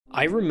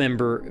I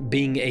remember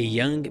being a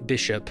young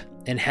bishop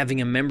and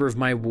having a member of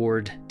my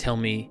ward tell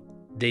me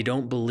they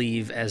don't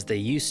believe as they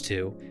used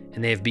to,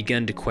 and they have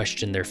begun to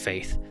question their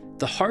faith.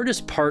 The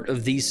hardest part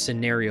of these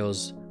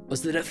scenarios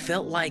was that it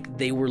felt like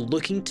they were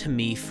looking to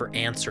me for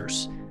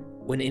answers,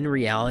 when in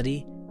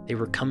reality, they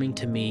were coming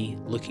to me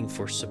looking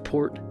for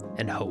support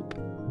and hope.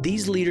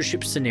 These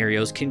leadership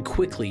scenarios can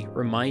quickly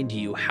remind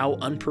you how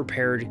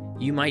unprepared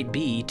you might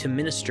be to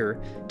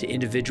minister to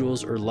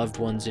individuals or loved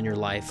ones in your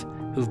life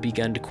who've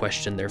begun to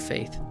question their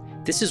faith.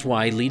 This is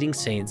why Leading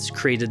Saints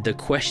created the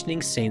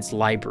Questioning Saints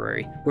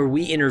Library, where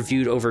we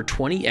interviewed over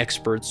 20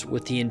 experts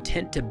with the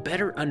intent to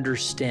better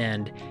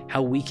understand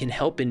how we can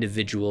help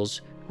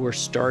individuals who are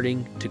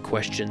starting to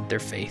question their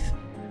faith.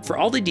 For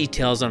all the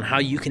details on how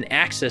you can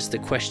access the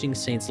Questioning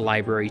Saints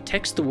Library,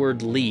 text the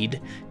word LEAD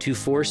to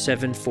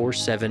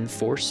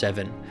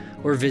 474747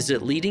 or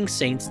visit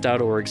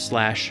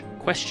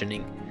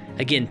leadingsaints.org/questioning.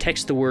 Again,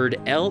 text the word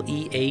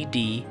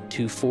LEAD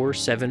to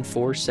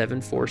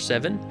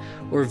 474747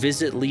 or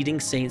visit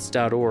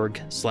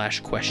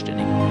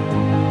leadingsaints.org/questioning.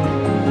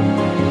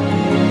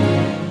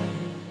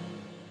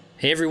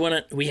 Hey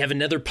everyone, we have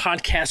another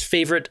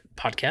favorite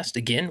podcast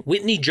again.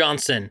 Whitney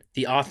Johnson,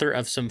 the author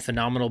of some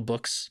phenomenal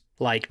books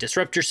like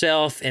Disrupt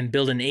Yourself and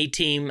Build an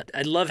A-Team.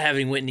 I love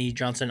having Whitney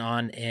Johnson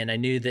on, and I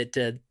knew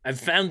that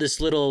I've found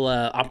this little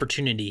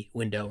opportunity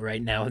window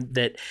right now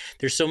that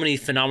there's so many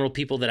phenomenal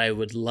people that I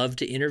would love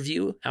to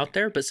interview out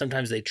there, but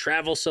sometimes they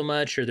travel so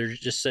much or they're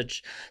just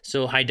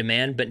so high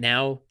demand, but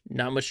now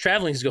not much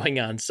traveling is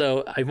going on.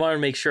 So I want to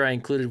make sure I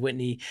included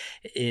Whitney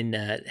in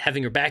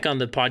having her back on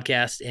the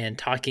podcast and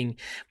talking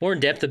more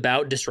in depth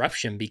about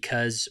disruption,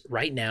 because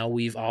right now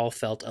we've all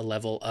felt a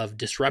level of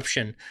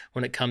disruption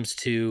when it comes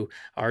to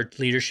our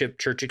leadership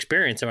church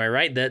experience. Am I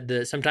right?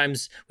 That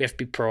sometimes we have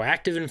to be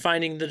proactive in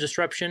finding the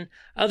disruption.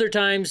 Other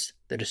times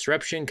the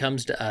disruption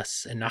comes to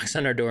us and knocks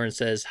on our door and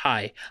says,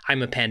 "Hi,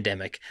 I'm a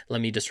pandemic. Let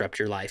me disrupt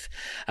your life."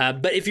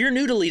 But if you're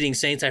new to Leading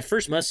Saints, I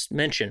first must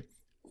mention,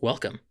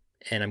 welcome.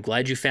 And I'm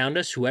glad you found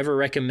us. Whoever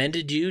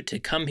recommended you to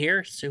come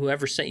here, so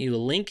whoever sent you a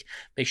link,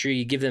 make sure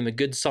you give them a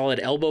good solid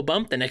elbow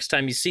bump the next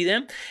time you see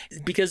them,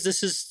 because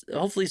this is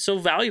hopefully so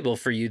valuable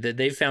for you that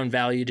they've found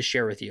value to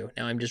share with you.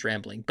 Now I'm just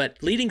rambling. But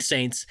Leading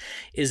Saints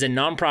is a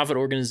nonprofit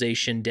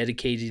organization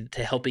dedicated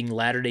to helping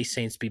Latter-day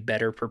Saints be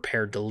better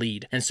prepared to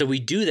lead. And so we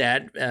do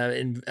that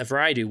in a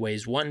variety of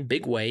ways. One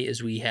big way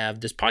is we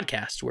have this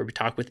podcast where we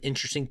talk with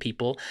interesting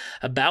people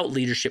about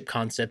leadership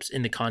concepts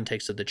in the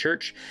context of the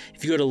church.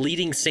 If you go to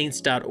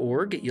leadingsaints.org,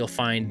 you'll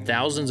find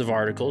thousands of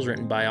articles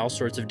written by all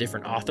sorts of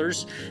different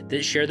authors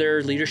that share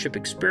their leadership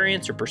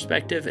experience or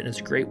perspective, and it's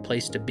a great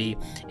place to be.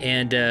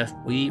 And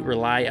we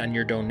rely on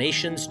your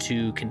donations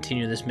to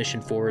continue this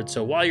mission forward.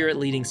 So while you're at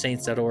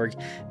leadingsaints.org,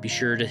 be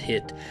sure to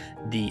hit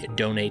the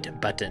donate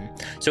button.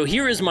 So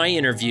here is my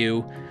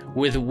interview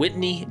with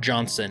Whitney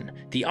Johnson,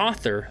 the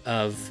author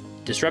of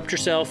Disrupt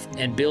Yourself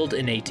and Build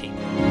an A-Team.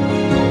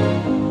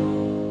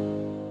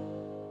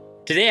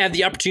 Today, I have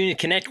the opportunity to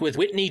connect with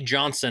Whitney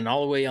Johnson,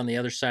 all the way on the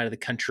other side of the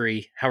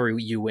country. How are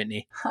you,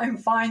 Whitney? I'm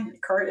fine,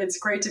 Kurt. It's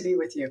great to be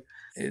with you.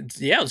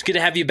 It's good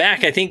to have you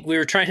back. I think we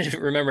were trying to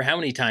remember how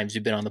many times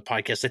you've been on the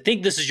podcast. I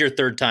think this is your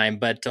third time,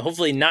 but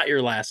hopefully not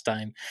your last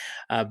time.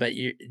 But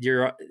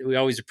we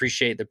always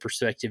appreciate the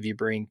perspective you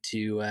bring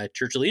to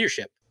church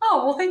leadership.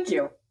 Oh, well, thank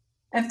you.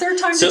 And third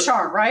time's a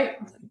charm, right?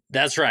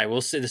 That's right.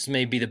 We'll see. This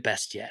may be the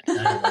best yet.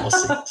 We'll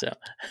see.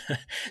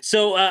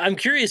 So I'm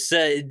curious.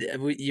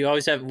 We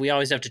always have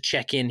to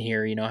check in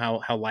here. You know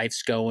how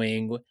life's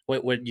going,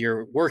 what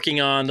you're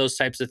working on, those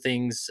types of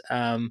things.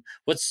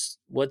 What's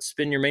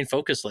been your main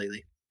focus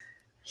lately?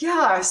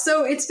 Yeah,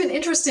 so it's been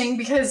interesting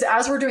because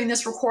as we're doing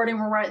this recording,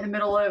 we're right in the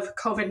middle of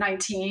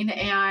COVID-19,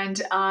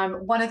 and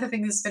one of the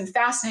things that's been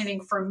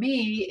fascinating for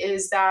me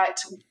is that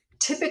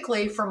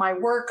typically for my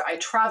work, I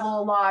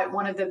travel a lot.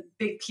 One of the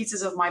big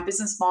pieces of my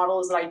business model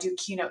is that I do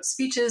keynote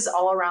speeches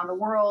all around the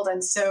world.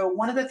 And so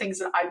one of the things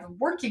that I've been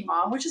working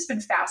on, which has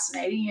been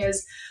fascinating,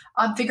 is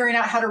figuring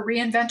out how to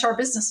reinvent our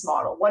business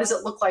model. What does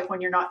it look like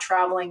when you're not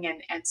traveling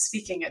and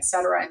speaking, et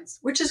cetera? And,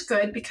 which is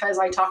good because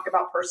I talk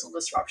about personal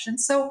disruption.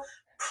 So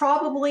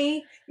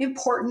probably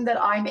important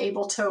that I'm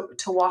able to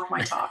walk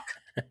my talk.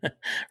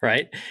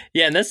 Right.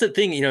 Yeah. And that's the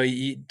thing,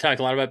 you talk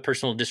a lot about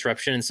personal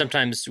disruption, and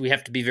sometimes we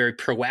have to be very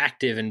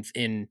proactive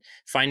in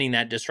finding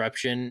that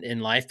disruption in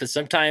life, but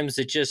sometimes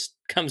it just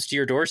comes to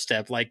your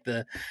doorstep, like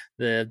the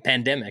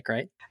pandemic,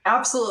 right?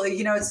 Absolutely.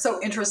 It's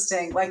so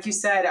interesting. Like you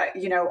said,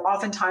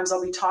 oftentimes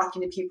I'll be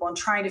talking to people and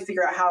trying to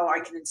figure out how I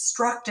can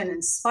instruct and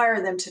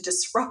inspire them to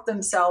disrupt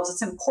themselves.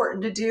 It's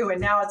important to do. And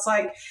now it's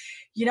like,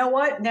 you know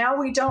what? Now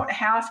we don't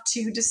have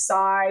to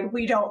decide.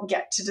 We don't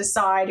get to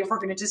decide if we're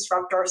going to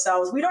disrupt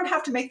ourselves. We don't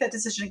have to make that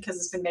decision because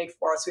it's been made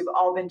for us. We've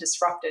all been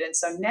disrupted. And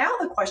so now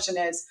the question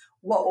is,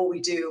 what will we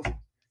do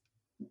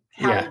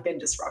having been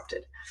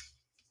disrupted?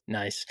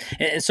 Nice.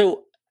 And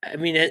so, I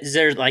mean, is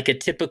there like a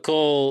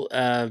typical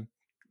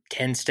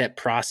 10-step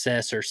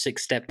process or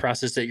 6-step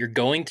process that you're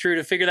going through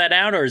to figure that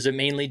out? Or is it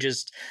mainly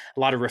just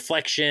a lot of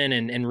reflection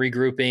and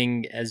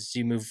regrouping as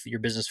you move your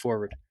business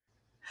forward?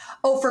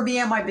 Oh, for me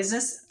and my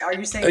business, are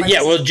you saying?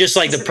 Yeah, well, just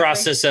like the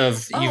process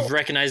of Oh. you've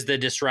recognized the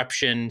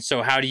disruption.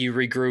 So how do you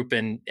regroup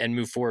and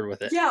move forward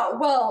with it? Yeah,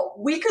 well,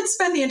 we could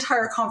spend the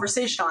entire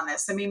conversation on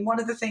this. I mean, one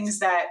of the things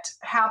that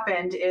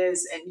happened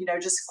is, and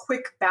just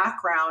quick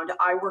background,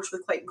 I worked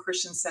with Clayton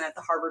Christensen at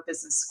the Harvard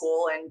Business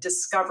School and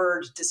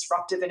discovered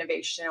disruptive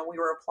innovation, and we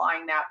were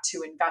applying that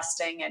to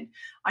investing. And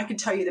I can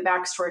tell you the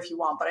backstory if you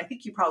want, but I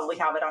think you probably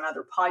have it on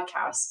other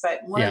podcasts. But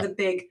one of the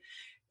big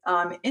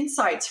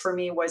insights for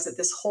me was that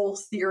this whole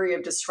theory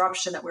of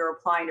disruption that we were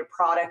applying to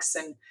products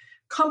and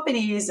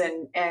companies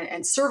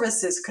and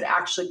services could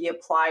actually be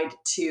applied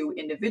to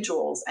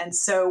individuals. And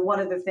so one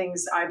of the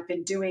things I've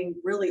been doing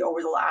really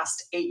over the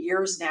last 8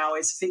 years now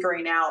is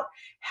figuring out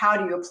how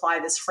do you apply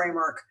this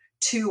framework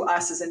to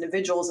us as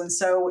individuals. And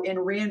so in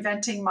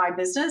reinventing my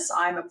business,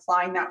 I'm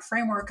applying that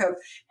framework of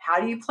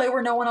how do you play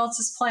where no one else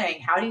is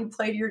playing? How do you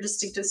play to your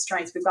distinctive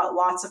strengths? We've got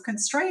lots of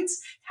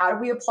constraints. How do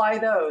we apply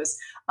those?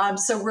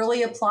 So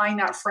really applying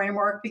that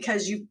framework,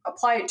 because you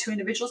apply it to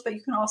individuals, but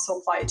you can also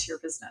apply it to your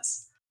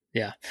business.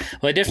 Yeah.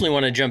 Well, I definitely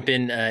want to jump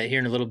in here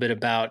in a little bit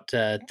about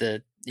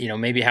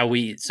maybe how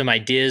some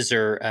ideas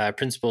or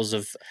principles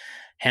of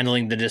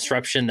handling the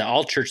disruption that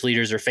all church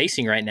leaders are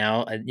facing right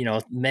now.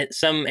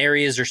 Some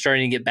areas are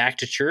starting to get back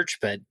to church,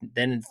 but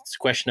then it's a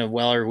question of,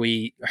 well, are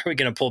we going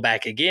to pull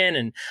back again,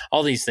 and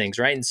all these things,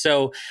 right? And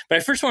so, but I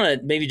first want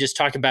to maybe just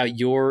talk about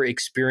your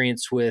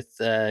experience with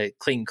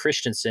Clayton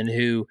Christensen,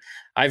 who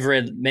I've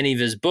read many of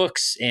his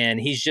books,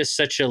 and he's just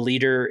such a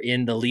leader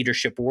in the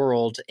leadership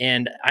world.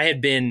 And I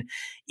had been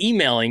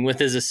emailing with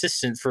his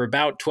assistant for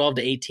about 12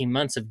 to 18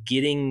 months of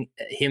getting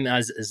him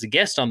as a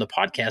guest on the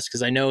podcast,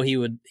 because I know he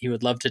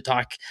would love to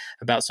talk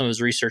about some of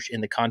his research in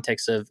the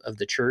context of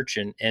the church,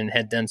 and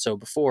had done so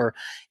before.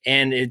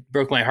 And it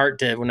broke my heart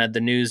when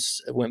the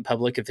news went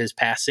public of his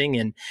passing.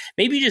 And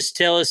maybe just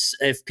tell us,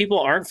 if people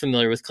aren't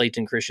familiar with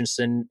Clayton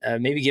Christensen,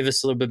 maybe give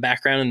us a little bit of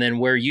background and then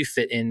where you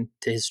fit into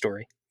his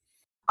story.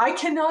 I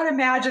cannot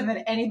imagine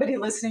that anybody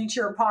listening to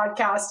your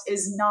podcast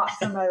is not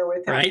familiar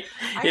with him. Right?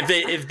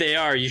 If they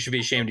are, you should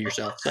be ashamed of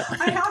yourself. So.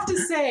 I have to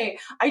say,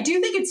 I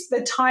do think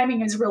the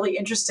timing is really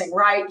interesting,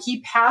 right?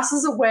 He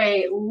passes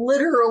away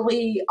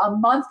literally a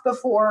month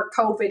before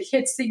COVID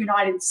hits the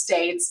United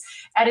States,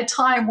 at a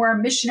time where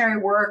missionary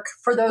work,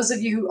 for those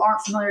of you who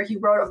aren't familiar, he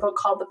wrote a book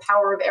called The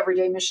Power of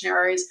Everyday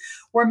Missionaries,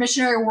 where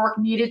missionary work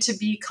needed to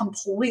be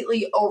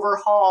completely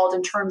overhauled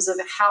in terms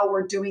of how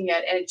we're doing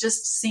it. And it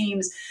just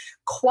seems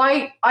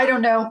quite, I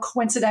don't know,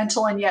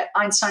 coincidental. And yet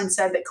Einstein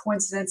said that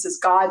coincidence is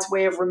God's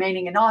way of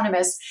remaining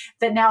anonymous,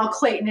 that now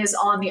Clayton is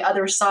on the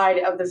other side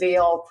of the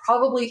veil,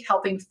 probably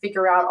helping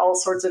figure out all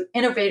sorts of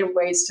innovative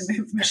ways to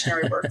move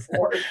missionary work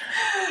forward.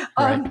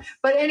 Right.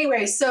 But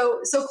anyway,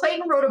 so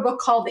Clayton wrote a book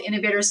called The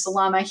Innovator's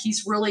Dilemma.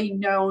 He's really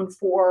known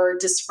for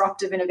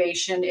disruptive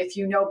innovation. If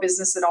you know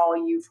business at all,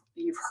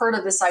 you've heard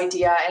of this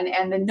idea.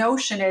 And the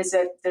notion is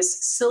that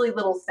this silly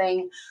little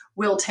thing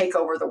will take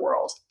over the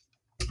world.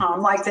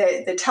 Like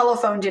the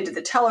telephone did to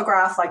the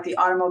telegraph, like the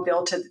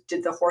automobile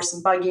did the horse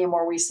and buggy, and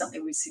more recently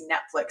we've seen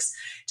Netflix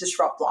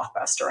disrupt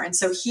Blockbuster. And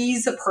so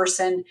he's the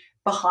person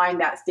behind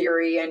that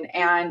theory,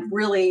 and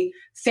really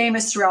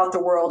famous throughout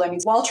the world. I mean,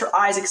 Walter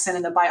Isaacson,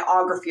 in the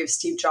biography of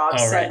Steve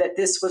Jobs, said that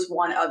this was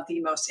one of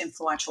the most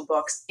influential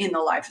books in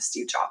the life of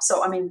Steve Jobs.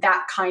 So, I mean,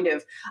 that kind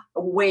of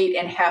weight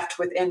and heft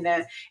within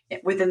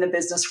the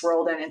business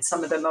world, and in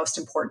some of the most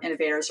important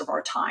innovators of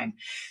our time.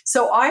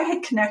 So I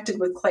had connected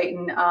with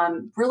Clayton,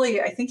 really,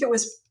 I think it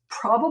was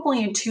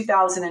probably in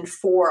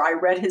 2004, I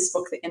read his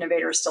book, The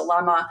Innovator's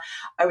Dilemma.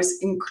 I was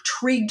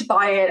intrigued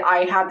by it.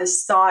 I had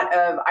this thought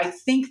of, I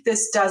think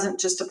this doesn't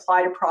just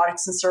apply to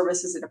products and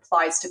services, it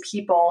applies to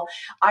people.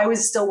 I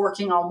was still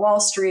working on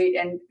Wall Street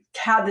and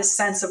had this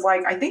sense of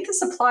like, I think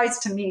this applies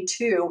to me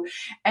too.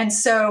 And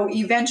so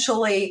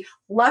eventually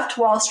left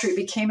Wall Street,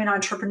 became an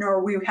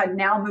entrepreneur. We had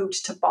now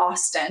moved to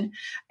Boston,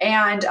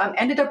 and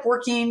ended up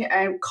working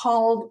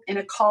in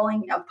a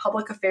calling of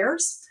public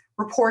affairs.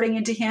 Reporting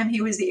into him.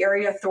 He was the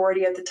area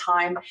authority at the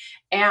time,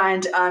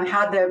 and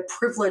had the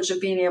privilege of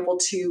being able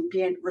to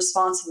be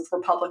responsible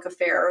for public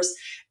affairs.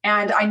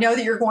 And I know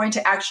that you're going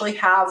to actually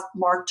have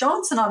Mark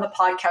Johnson on the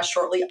podcast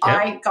shortly. Yep.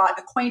 I got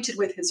acquainted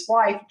with his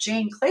wife,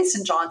 Jane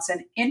Clayson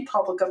Johnson, in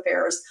public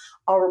affairs,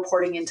 all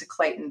reporting into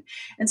Clayton.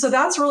 And so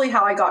that's really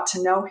how I got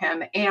to know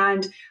him.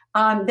 And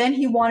then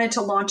he wanted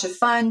to launch a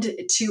fund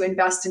to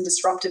invest in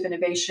disruptive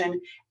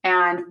innovation.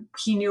 And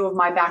he knew of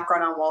my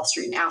background on Wall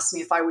Street and asked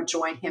me if I would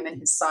join him and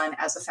his son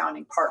as a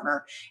founding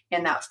partner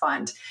in that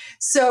fund.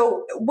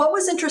 So what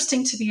was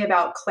interesting to me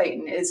about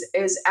Clayton is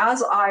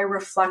as I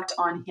reflect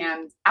on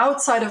him,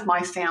 outside of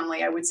my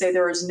family, I would say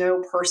there is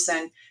no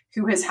person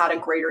who has had a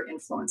greater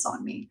influence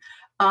on me.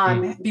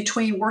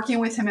 Between working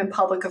with him in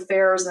public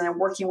affairs and then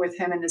working with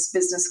him in this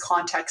business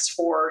context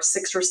for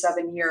 6 or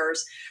 7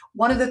 years,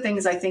 one of the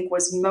things I think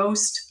was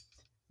most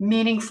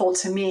meaningful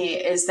to me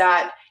is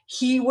that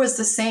he was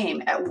the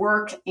same at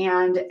work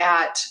and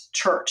at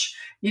church.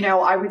 You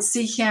know, I would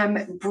see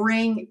him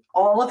bring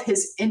all of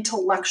his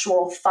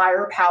intellectual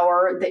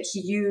firepower that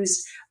he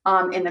used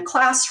in the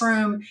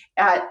classroom,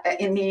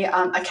 in the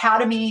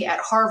academy at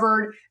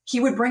Harvard. He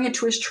would bring it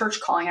to his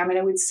church calling. I mean,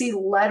 I would see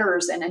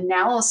letters and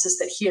analysis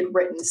that he had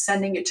written,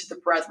 sending it to the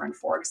brethren,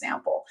 for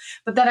example.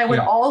 But then I would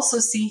also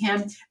see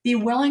him be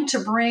willing to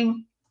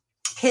bring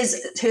his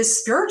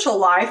spiritual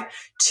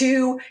life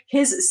to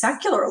his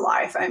secular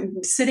life.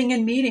 I'm sitting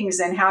in meetings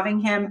and having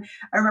him,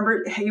 I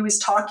remember he was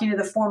talking to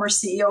the former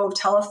CEO of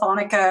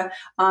Telefonica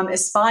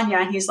España,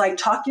 and he's like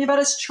talking about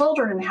his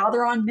children and how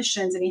they're on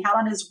missions. And he had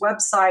on his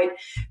website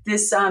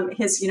this,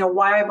 his,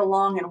 why I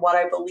belong and what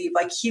I believe.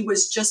 Like, he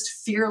was just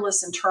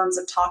fearless in terms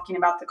of talking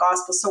about the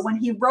gospel. So when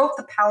he wrote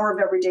The Power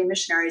of Everyday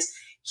Missionaries,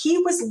 he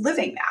was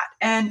living that.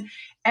 And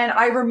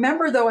I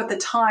remember, though, at the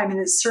time, and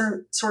it's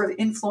sort of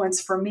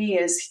influence for me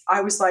is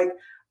I was like,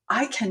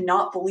 I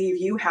cannot believe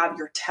you have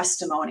your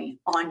testimony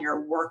on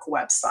your work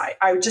website.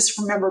 I just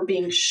remember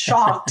being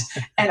shocked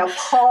and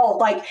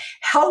appalled. Like,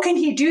 how can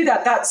he do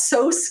that? That's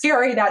so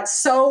scary.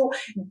 That's so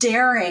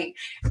daring.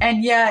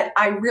 And yet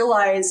I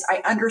realize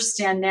I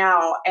understand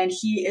now. And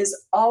he is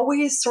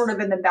always sort of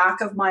in the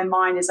back of my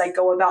mind as I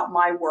go about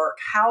my work.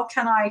 How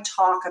can I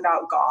talk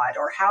about God?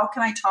 Or how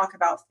can I talk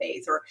about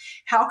faith? Or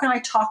how can I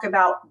talk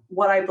about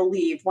what I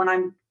believe when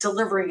I'm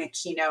delivering a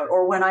keynote,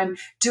 or when I'm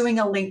doing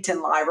a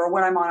LinkedIn Live, or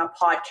when I'm on a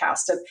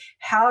podcast? Of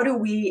how do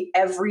we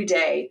every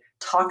day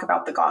talk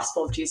about the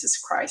gospel of Jesus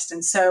Christ?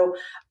 And so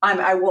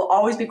I will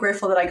always be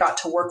grateful that I got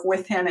to work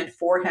with him and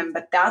for him.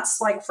 But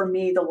that's, like, for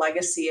me, the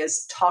legacy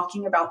is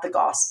talking about the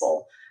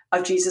gospel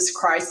of Jesus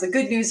Christ, the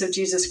good news of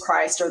Jesus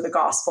Christ, or the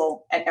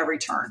gospel at every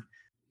turn.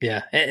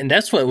 Yeah. And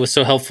that's what was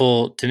so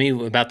helpful to me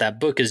about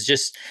that book, is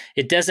just,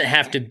 it doesn't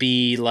have to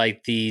be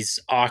like these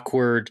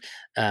awkward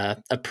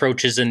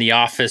approaches in the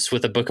office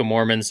with a Book of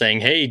Mormon saying,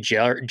 hey,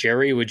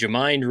 Jerry, would you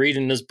mind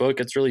reading this book?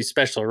 It's really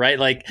special, right?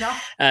 Like,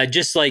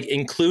 just like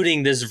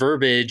including this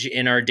verbiage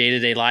in our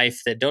day-to-day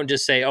life that don't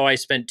just say, oh, I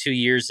spent 2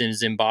 years in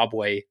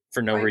Zimbabwe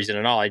for no reason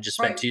at all. I just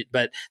spent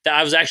but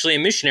I was actually a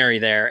missionary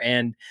there,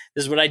 and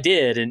this is what I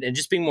did. And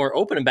just being more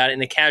open about it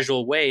in a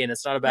casual way. And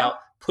it's not about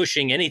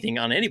pushing anything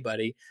on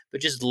anybody, but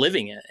just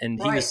living it.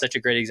 And he was such a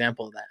great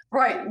example of that.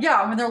 Right.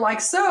 Yeah. When they're like,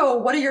 so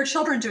what are your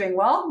children doing?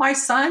 Well, my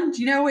son,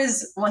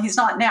 he's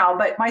not now,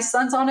 but my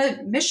son's on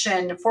a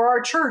mission for our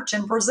church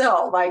in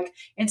Brazil, like,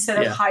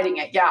 instead of hiding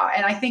it. Yeah.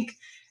 And I think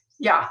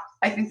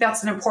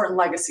that's an important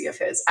legacy of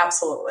his.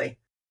 Absolutely.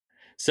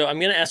 So I'm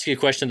going to ask you a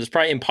question that's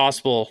probably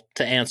impossible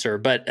to answer,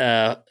 but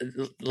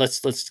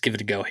let's give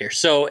it a go here.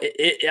 So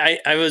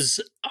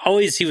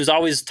he was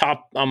always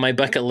top on my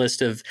bucket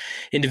list of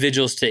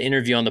individuals to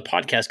interview on the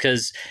podcast,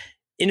 because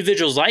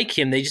individuals like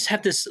him, they just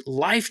have this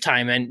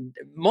lifetime and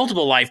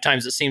multiple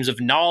lifetimes, it seems,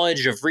 of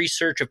knowledge, of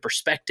research, of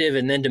perspective,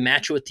 and then to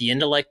match it with the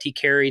intellect he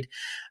carried.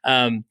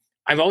 I'm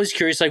always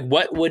curious, like,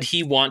 what would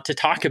he want to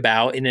talk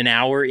about in an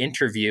hour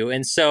interview?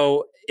 And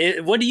so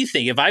what do you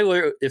think?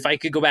 If I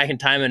could go back in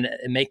time and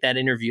make that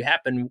interview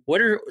happen, what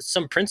are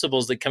some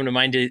principles that come to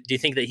mind? Do you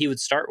think that he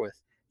would start with?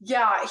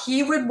 Yeah,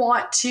 he would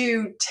want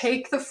to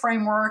take the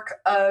framework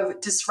of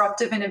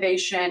disruptive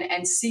innovation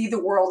and see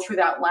the world through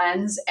that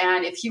lens.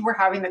 And if he were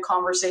having the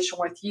conversation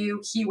with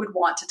you, he would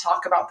want to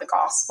talk about the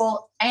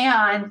gospel.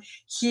 And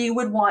he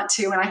would want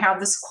to, and I have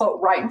this quote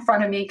right in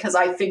front of me because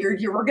I figured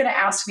you were going to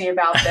ask me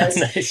about this.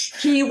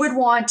 Nice. He would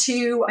want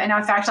to, and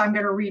in fact, I'm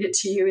going to read it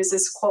to you, is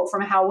this quote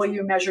from How Will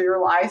You Measure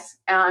Your Life?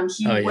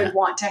 He would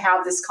want to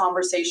have this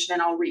conversation,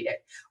 and I'll read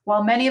it.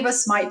 While many of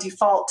us might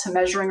default to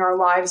measuring our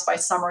lives by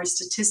summary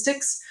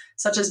statistics,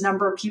 such as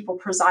number of people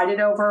presided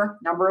over,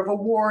 number of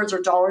awards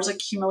or dollars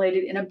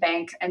accumulated in a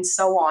bank, and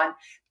so on,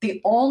 the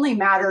only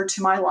matter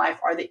to my life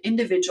are the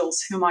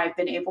individuals whom I've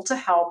been able to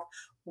help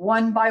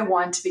one by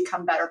one to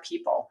become better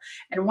people.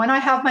 And when I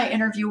have my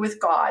interview with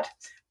God,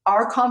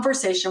 our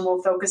conversation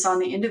will focus on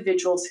the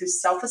individuals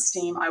whose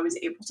self-esteem I was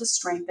able to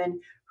strengthen,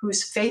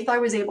 whose faith I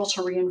was able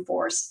to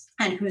reinforce,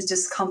 and whose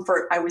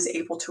discomfort I was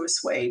able to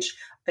assuage.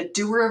 A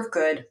doer of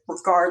good,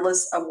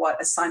 regardless of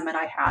what assignment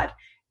I had.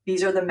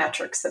 These are the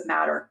metrics that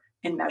matter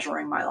in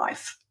measuring my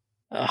life.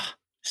 Oh,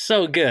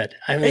 so good.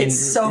 I mean, it's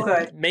so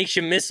good. It makes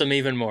you miss him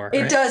even more.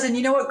 It does. And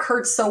you know what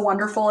Kurt's so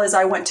wonderful is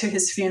I went to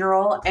his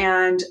funeral,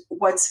 and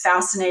what's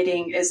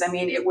fascinating is,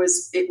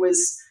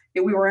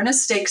 we were in a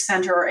stake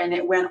center, and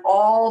it went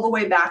all the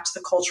way back to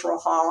the cultural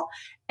hall,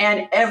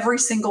 and every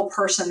single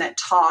person that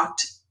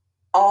talked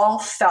all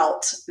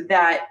felt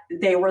that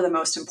they were the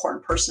most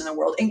important person in the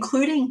world,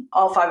 including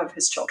all 5 of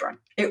his children.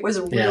 It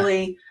was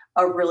really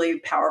a really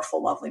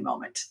powerful, lovely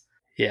moment.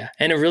 Yeah.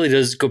 And it really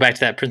does go back to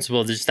that principle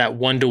of just that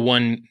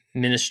one-to-one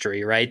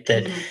ministry, right?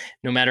 That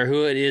no matter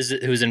who it is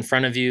who's in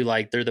front of you,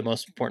 like, they're the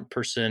most important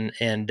person.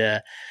 And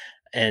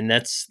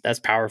that's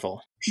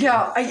powerful.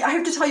 Yeah, I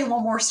have to tell you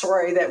one more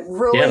story that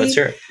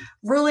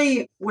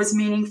really was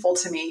meaningful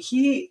to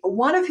me.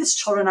 One of his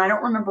children, I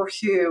don't remember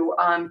who,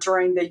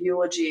 during the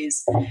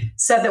eulogies,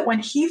 said that when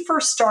he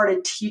first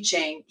started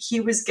teaching,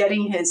 he was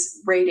getting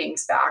his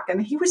ratings back,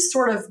 and he was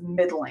sort of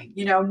middling,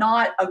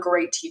 not a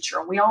great teacher.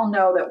 And we all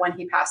know that when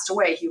he passed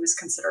away, he was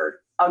considered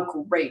a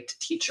great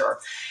teacher.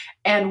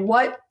 And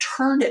what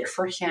turned it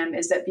for him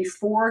is that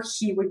before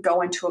he would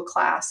go into a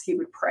class, he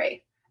would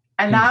pray.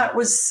 And that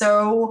was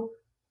so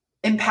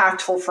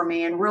impactful for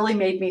me and really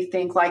made me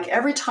think, like,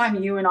 every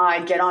time you and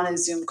I get on a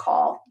Zoom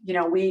call,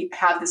 we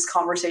have this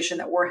conversation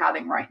that we're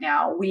having right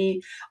now.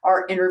 We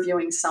are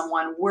interviewing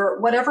someone.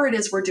 Whatever it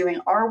is we're doing,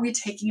 are we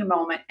taking a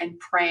moment and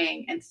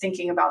praying and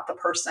thinking about the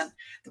person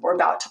that we're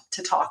about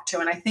to talk to?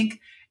 And I think,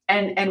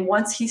 and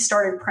once he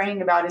started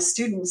praying about his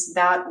students,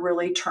 that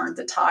really turned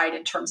the tide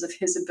in terms of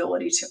his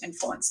ability to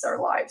influence their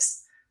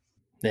lives.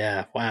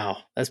 Yeah. Wow.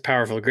 That's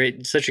powerful.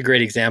 Great. Such a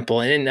great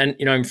example. And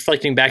I'm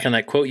reflecting back on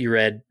that quote you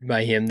read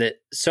by him, that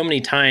so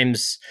many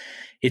times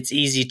it's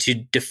easy to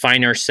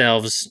define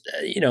ourselves,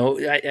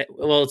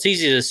 it's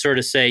easy to sort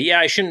of say,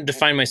 yeah, I shouldn't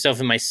define myself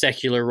in my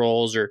secular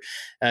roles or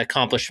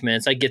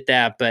accomplishments. I get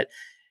that. But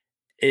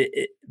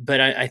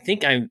I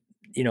think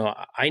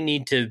I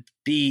need to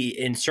be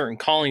in certain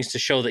callings to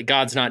show that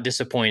God's not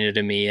disappointed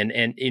in me.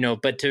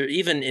 But to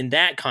even in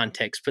that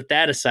context, put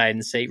that aside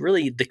and say,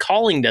 really, the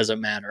calling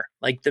doesn't matter.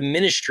 Like, the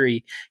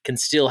ministry can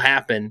still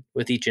happen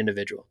with each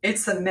individual.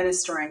 It's the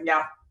ministering.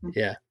 Yeah.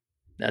 Yeah.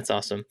 That's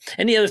awesome.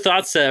 Any other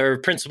thoughts or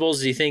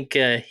principles do you think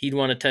he'd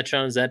want to touch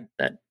on? Is that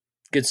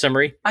good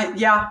summary?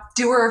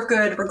 Doer of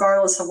good,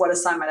 regardless of what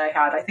assignment I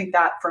had. I think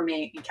that for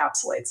me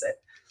encapsulates it.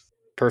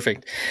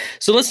 Perfect.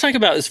 So let's talk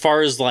about, as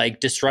far as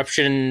like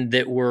disruption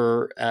that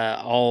we're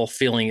all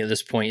feeling at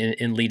this point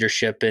in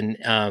leadership. And,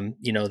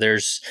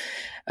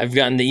 I've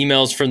gotten the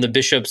emails from the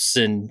bishops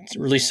and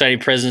Relief Society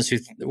presidents who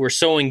were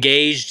so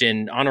engaged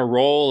and on a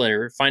roll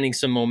or finding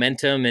some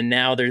momentum. And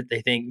now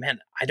they think, man,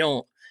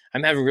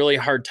 I'm having a really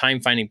hard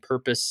time finding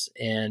purpose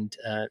and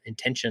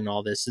intention in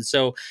all this. And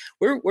so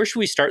where should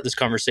we start this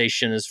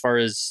conversation as far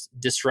as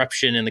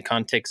disruption in the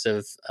context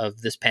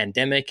of this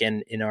pandemic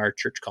and in our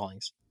church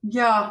callings?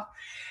 Yeah,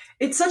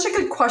 it's such a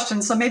good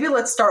question. So maybe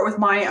let's start with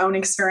my own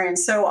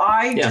experience. So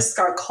I just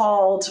got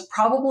called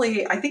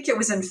probably, I think it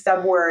was in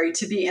February,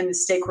 to be in the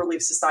Stake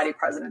Relief Society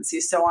presidency.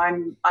 So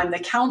I'm the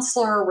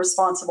counselor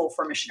responsible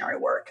for missionary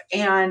work.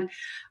 And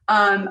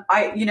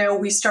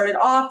we started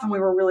off and we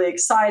were really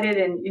excited.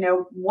 And,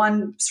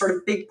 one sort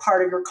of big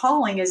part of your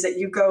calling is that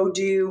you go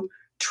do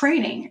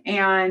training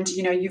and,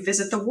 you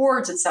visit the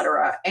wards, et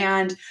cetera.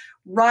 And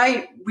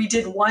we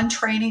did one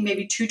training,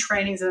 maybe two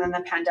trainings, and then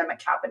the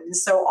pandemic happened. And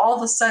so all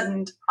of a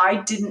sudden, I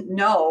didn't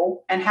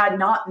know and had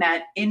not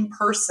met in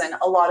person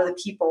a lot of the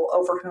people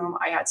over whom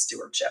I had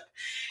stewardship.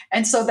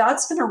 And so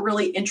that's been a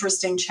really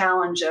interesting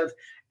challenge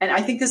and I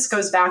think this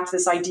goes back to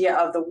this idea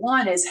of the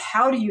one is,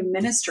 how do you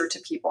minister to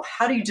people?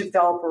 How do you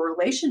develop a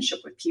relationship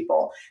with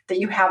people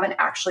that you haven't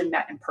actually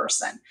met in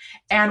person?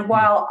 And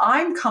while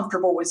I'm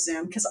comfortable with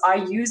Zoom, because I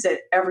use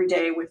it every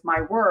day with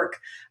my work,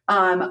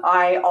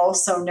 I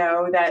also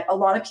know that a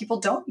lot of people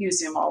don't use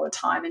Zoom all the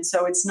time. And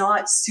so it's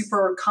not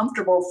super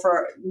comfortable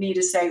for me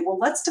to say, well,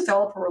 let's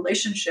develop a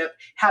relationship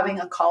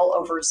having a call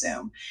over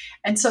Zoom.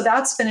 And so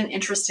that's been an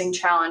interesting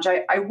challenge.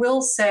 I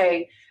will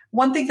say,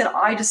 one thing that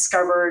I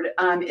discovered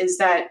is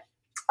that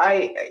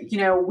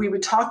we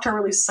would talk to our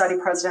Relief Society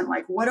president,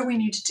 like, what do we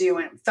need to do?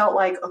 And it felt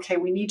like, okay,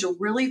 we need to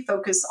really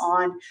focus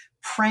on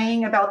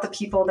praying about the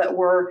people that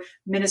we're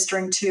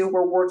ministering to,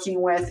 we're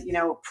working with,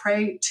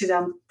 pray to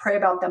them, pray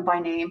about them by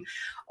name.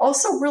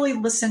 Also really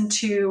listen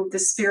to the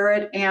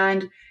Spirit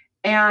and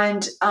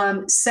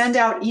send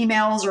out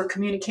emails or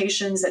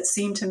communications that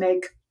seem to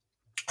make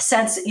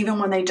sense even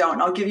when they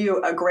don't. I'll give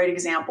you a great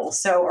example.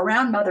 So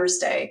around Mother's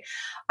Day,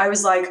 I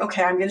was like,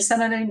 okay, I'm going to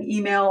send out an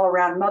email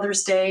around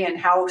Mother's Day and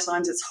how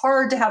sometimes it's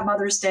hard to have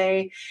Mother's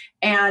Day.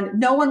 And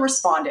no one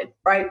responded,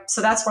 right?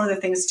 So that's one of the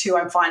things too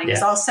I'm finding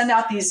is I'll send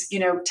out these,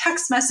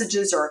 text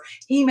messages or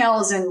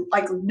emails and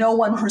like no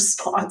one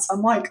responds.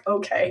 I'm like,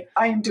 okay,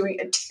 I am doing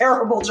a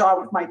terrible job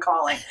with my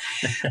calling.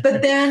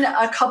 But then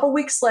a couple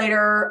weeks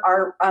later,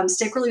 our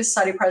Stake Relief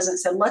Society president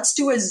said, let's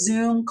do a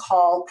Zoom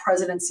call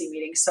presidency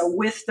meeting. So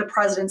with the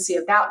presidency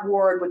of that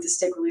ward, with the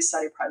Stake Relief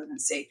Society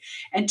presidency.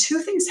 And two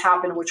things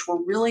happened, which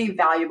were really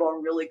valuable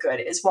and really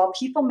good, is while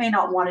people may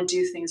not want to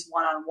do things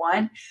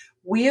one-on-one,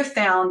 we have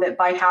found that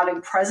by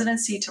having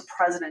presidency to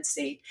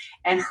presidency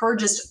and her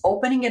just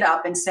opening it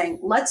up and saying,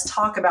 let's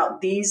talk about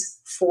these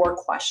 4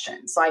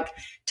 questions. Like,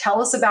 tell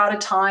us about a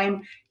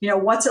time,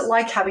 what's it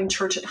like having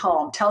church at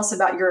home? Tell us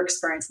about your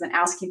experience, and then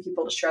asking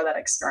people to share that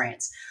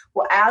experience.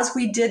 Well, as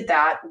we did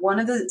that, one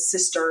of the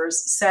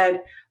sisters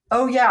said,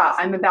 oh yeah,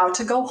 I'm about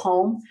to go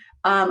home.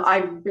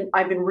 I've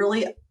been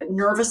really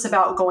nervous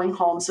about going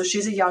home. So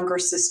she's a younger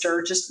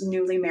sister, just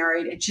newly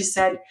married. And she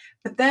said,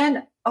 but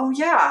then, oh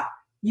yeah,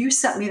 you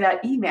sent me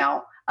that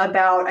email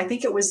about, I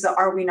think it was the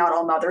Are We Not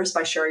All Mothers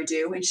by Sherry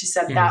Dew. And she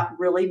said, that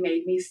really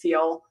made me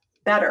feel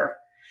better.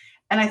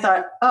 And I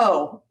thought,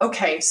 oh,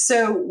 okay,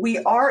 so we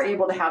are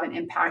able to have an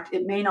impact.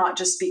 It may not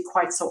just be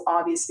quite so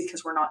obvious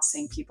because we're not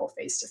seeing people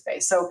face to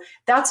face. So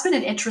that's been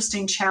an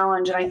interesting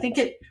challenge. And I think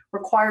it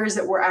requires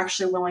that we're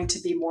actually willing to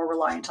be more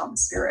reliant on the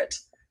Spirit.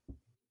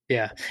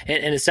 Yeah.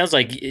 And it sounds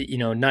like,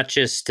 not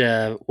just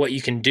what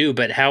you can do,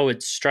 but how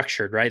it's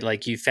structured, right?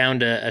 Like you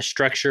found a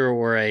structure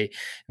or a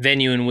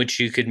venue in which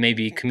you could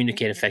maybe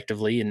communicate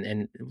effectively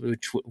and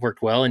which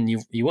worked well, and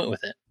you went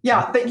with it.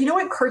 Yeah. But you know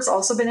what, Kurt's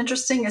also been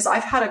interesting is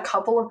I've had a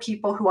couple of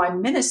people who I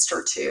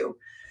minister to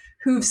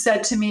who've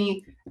said to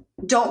me,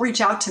 don't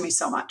reach out to me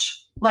so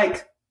much.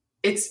 Like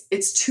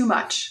it's too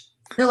much.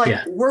 They're like,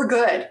 Yeah. we're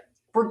good.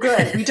 We're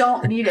good. We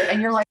don't need it.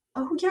 And you're like,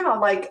 oh yeah,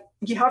 like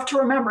you have to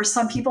remember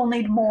some people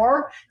need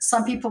more,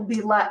 some people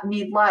need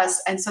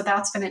less. And so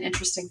that's been an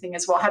interesting thing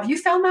as well. Have you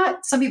found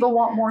that some people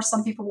want more,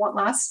 some people want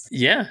less?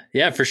 Yeah,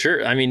 for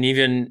sure. I mean,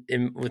 even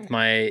with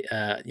my,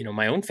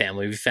 my own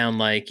family, we found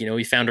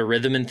we found a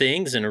rhythm in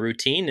things and a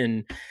routine,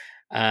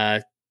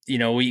 and,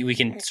 we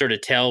can sort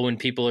of tell when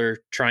people are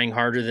trying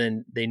harder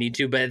than they need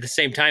to. But at the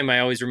same time, I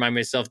always remind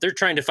myself they're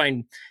trying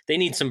to they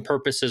need some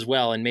purpose as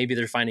well. And maybe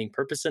they're finding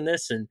purpose in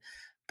this.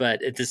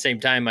 But at the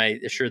same time, I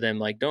assure them,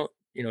 like, don't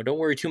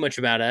worry too much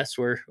about us.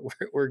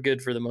 We're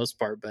good for the most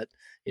part, but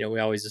we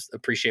always just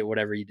appreciate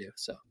whatever you do.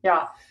 So,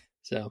 yeah.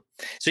 So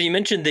you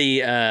mentioned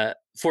the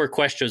 4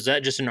 questions. Is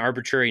that just an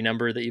arbitrary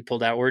number that you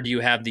pulled out, or do you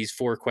have these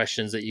 4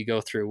 questions that you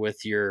go through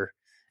with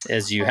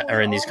as you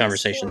are in these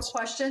conversations? 4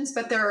 questions,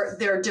 but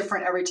they're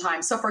different every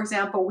time. So, for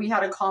example, we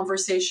had a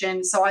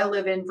conversation. So I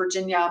live in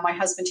Virginia. My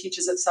husband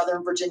teaches at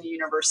Southern Virginia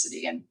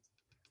University, and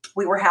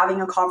we were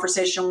having a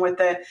conversation with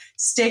the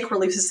Stake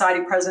Relief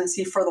Society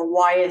presidency for the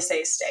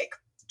YSA stake,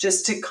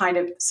 just to kind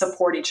of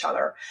support each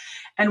other.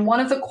 And one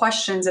of the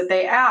questions that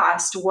they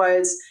asked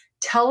was,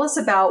 tell us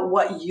about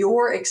what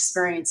your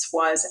experience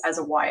was as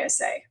a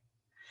YSA.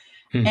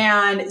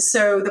 And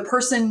so the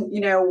person,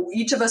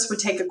 each of us would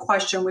take a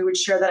question, we would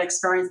share that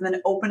experience and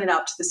then open it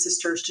up to the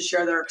sisters to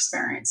share their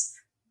experience.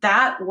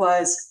 That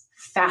was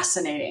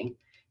fascinating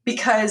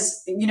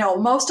because,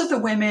 most of the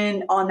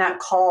women on that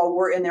call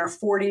were in their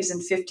 40s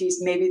and 50s,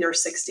 maybe their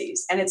 60s.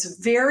 And it's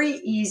very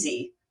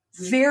easy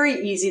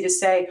to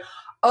say,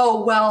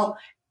 oh, well,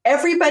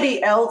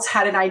 everybody else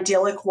had an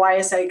idyllic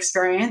YSA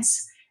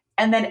experience.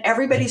 And then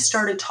everybody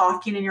started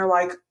talking and you're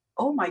like,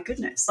 oh my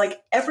goodness,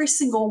 like every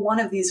single one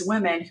of these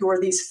women who are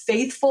these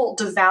faithful,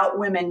 devout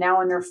women now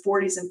in their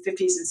 40s and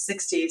 50s and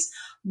 60s,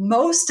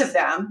 most of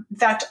them, in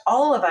fact,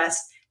 all of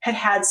us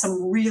had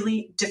some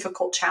really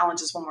difficult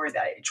challenges when we were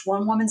that age.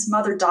 One woman's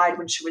mother died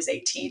when she was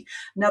 18.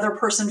 Another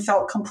person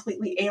felt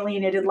completely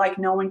alienated, like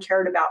no one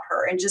cared about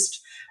her. And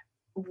just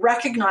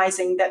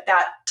recognizing that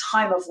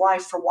time of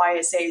life for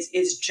YSAs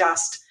is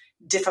just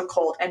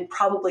difficult and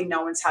probably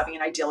no one's having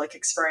an idyllic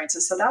experience.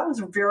 And so that was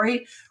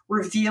very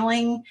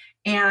revealing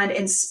and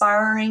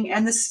inspiring.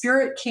 And the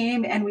Spirit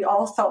came and we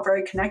all felt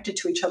very connected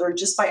to each other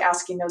just by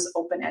asking those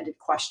open-ended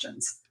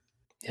questions.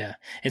 Yeah.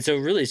 And so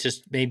really it's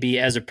just maybe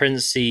as a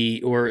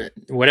presidency or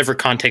whatever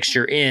context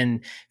you're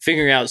in,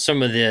 figuring out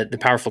some of the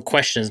powerful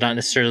questions, not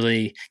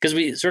necessarily because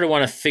we sort of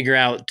want to figure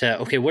out,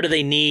 okay, what do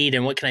they need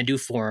and what can I do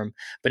for them?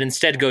 But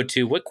instead go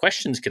to what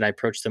questions can I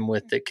approach them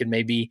with that could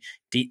maybe,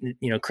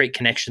 create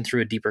connection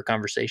through a deeper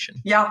conversation.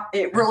 Yeah,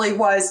 it really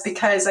was,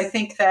 because I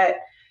think that,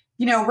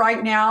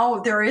 right now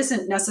there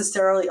isn't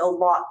necessarily a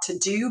lot to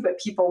do, but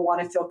people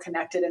want to feel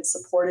connected and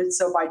supported.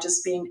 So by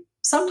just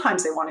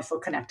sometimes they want to feel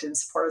connected and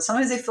supported.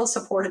 Sometimes they feel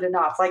supported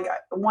enough. Like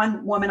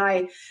one woman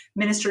I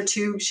minister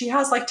to, she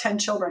has like 10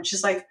 children.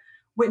 She's like,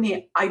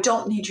 Whitney, I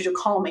don't need you to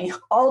call me.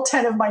 All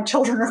 10 of my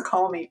children are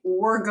calling me.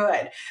 We're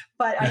good.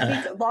 But I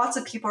think lots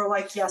of people are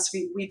like, yes,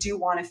 we do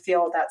want to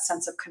feel that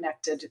sense of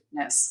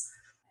connectedness.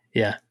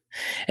 Yeah.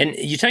 And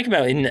you talk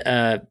about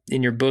in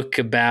your book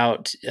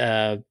about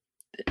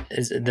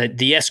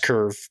the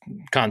S-curve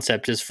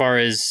concept, as far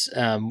as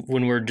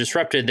when we're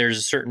disrupted, there's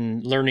a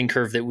certain learning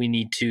curve that we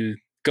need to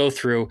go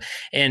through.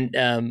 And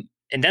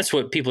that's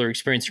what people are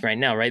experiencing right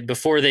now, right?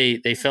 Before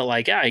they felt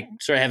like, I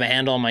sort of have a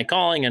handle on my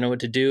calling, I know what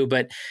to do.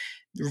 But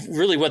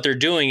really what they're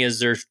doing is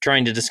they're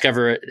trying to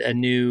discover a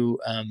new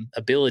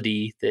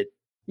ability that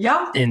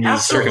in these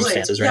absolutely.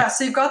 circumstances, right? Yeah,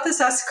 so you've got this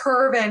S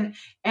curve and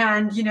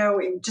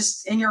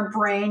just in your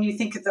brain, you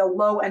think of the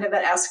low end of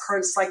that S curve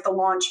is like the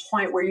launch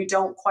point where you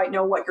don't quite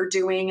know what you're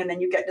doing. And then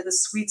you get to the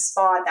sweet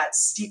spot, that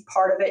steep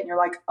part of it. And you're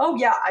like, oh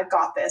yeah, I've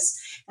got this.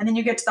 And then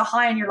you get to the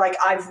high and you're like,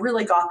 I've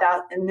really got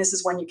that. And this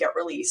is when you get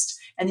released.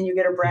 And then you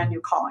get a brand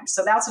new calling.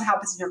 So that's what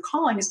happens in your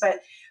callings. But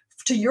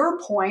to your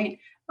point,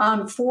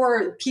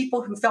 for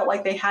people who felt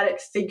like they had it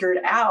figured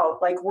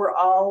out, like we're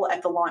all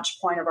at the launch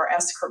point of our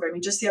S curve. I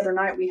mean, just the other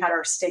night we had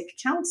our stake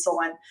council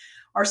and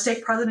our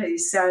stake president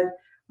said,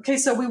 okay,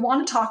 so we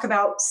want to talk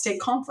about stake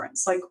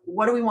conference. Like,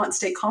 what do we want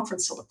stake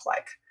conference to look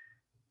like?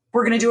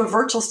 We're going to do a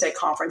virtual stake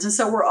conference. And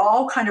so we're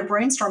all kind of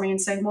brainstorming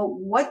and saying, well,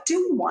 what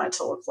do we want it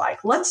to look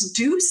like? Let's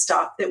do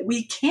stuff that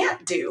we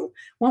can't do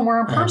when we're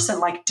in person.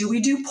 Like, do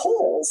we do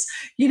polls?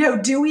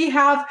 Do we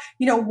have,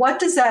 what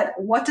does that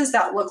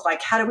look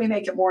like? How do we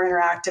make it more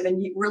interactive?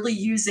 And really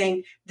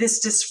using this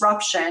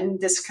disruption,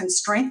 this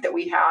constraint that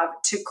we have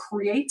to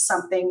create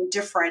something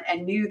different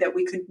and new that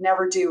we could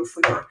never do if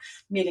we were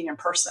meeting in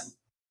person.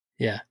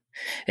 Yeah.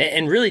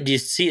 And really, do you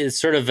see it's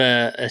sort of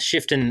a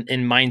shift in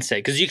mindset?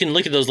 Because you can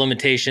look at those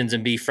limitations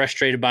and be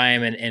frustrated by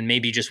them and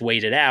maybe just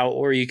wait it out.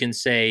 Or you can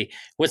say,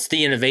 what's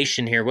the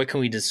innovation here? What can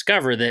we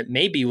discover that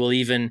maybe we'll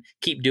even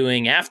keep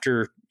doing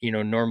after,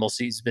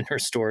 normalcy's been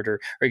restored or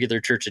regular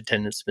church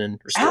attendance been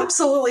restored?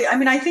 Absolutely. I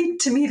mean, I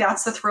think to me,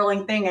 that's the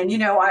thrilling thing. And,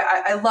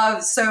 I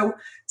love, so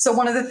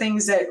one of the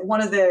things that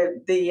one of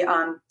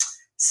the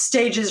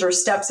stages or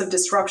steps of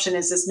disruption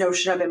is this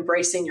notion of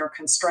embracing your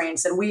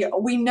constraints. And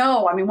we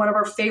know, I mean, one of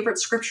our favorite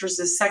scriptures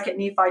is 2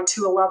 Nephi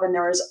 2:11.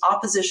 There is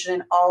opposition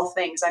in all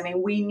things. I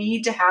mean, we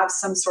need to have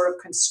some sort of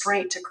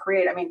constraint to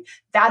create. I mean,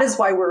 that is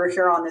why we're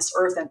here on this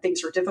earth and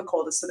things are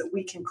difficult, is so that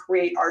we can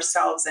create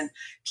ourselves and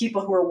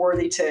people who are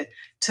worthy to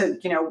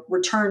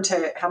return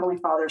to Heavenly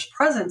Father's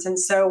presence. And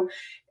so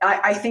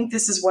I think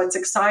this is what's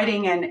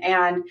exciting.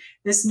 And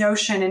this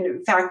notion, and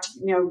in fact,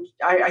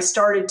 I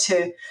started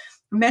to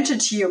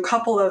mentioned to you a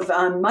couple of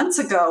months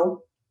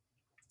ago,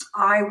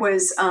 I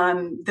was,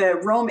 the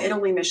Rome,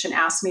 Italy mission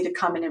asked me to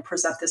come in and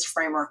present this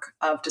framework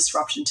of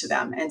disruption to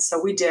them. And so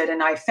we did.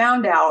 And I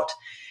found out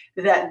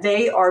that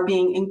they are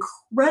being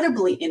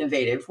incredibly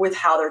innovative with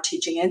how they're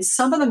teaching. And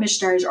some of the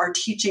missionaries are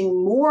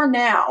teaching more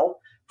now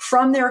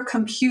from their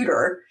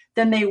computer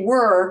than they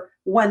were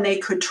when they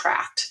could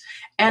tract.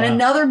 And wow.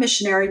 Another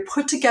missionary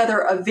put together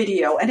a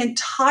video, an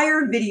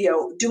entire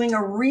video doing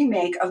a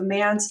remake of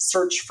Man's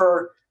Search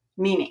for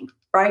Meaning.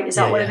 Right? Is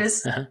that what it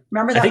is? Uh-huh.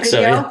 Remember that video?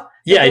 So, yeah.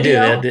 Yeah, I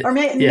do. Or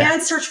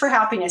Man's Search for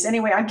Happiness.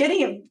 Anyway, I'm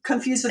getting it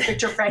confused with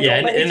Viktor Frankl.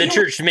 Yeah, and the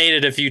church made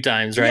it a few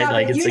times, right? Yeah,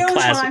 like it's a classic. You know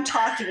what I'm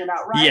classic. talking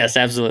about, right? Yes,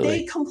 absolutely.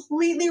 They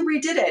completely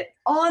redid it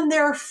on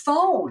their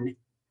phone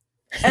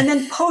and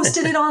then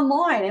posted it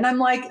online. And I'm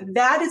like,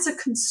 that is a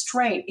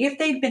constraint. If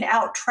they'd been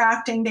out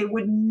tracting, they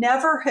would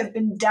never have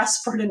been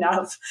desperate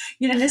enough.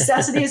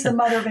 Necessity is the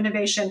mother of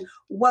innovation.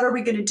 What are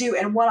we going to do?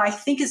 And what I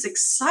think is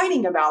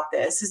exciting about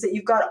this is that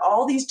you've got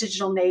all these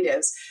digital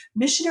natives.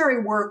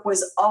 Missionary work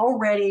was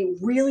already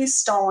really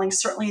stalling,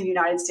 certainly in the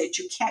United States.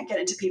 You can't get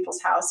into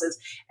people's houses.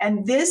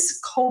 And this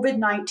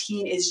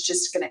COVID-19 is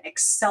just going to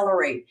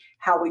accelerate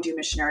how we do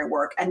missionary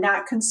work. And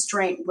that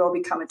constraint will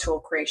become a tool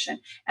of creation.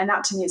 And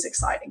that to me is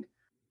exciting.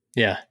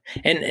 Yeah.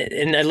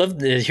 And I love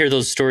to hear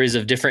those stories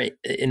of different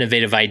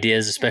innovative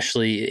ideas,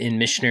 especially in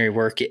missionary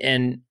work.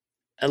 And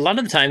a lot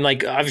of the time,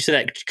 like obviously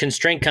that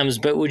constraint comes,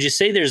 but would you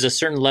say there's a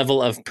certain level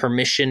of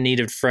permission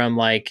needed from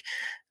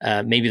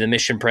maybe the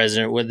mission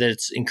president, whether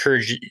it's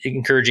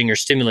encouraging or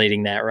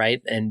stimulating that,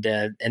 right? And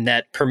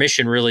that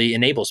permission really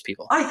enables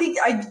people. I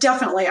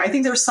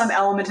think there's some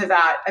element of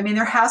that. I mean,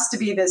 there has to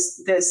be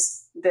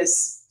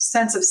this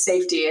sense of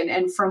safety.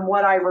 And from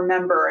what I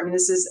remember, I mean,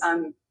 this is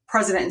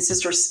President and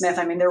Sister Smith,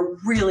 I mean, they're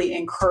really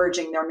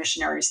encouraging their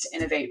missionaries to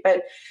innovate.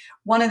 But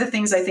one of the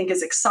things I think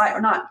is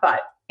exciting,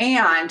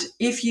 and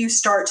if you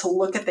start to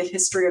look at the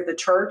history of the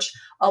church,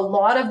 a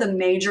lot of the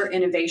major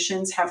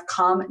innovations have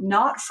come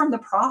not from the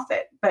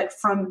prophet, but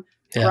from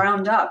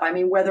ground up. I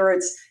mean, whether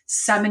it's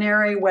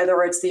seminary,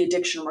 whether it's the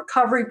addiction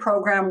recovery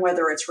program,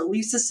 whether it's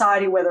Relief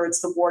Society, whether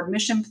it's the Ward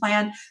Mission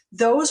Plan,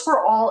 those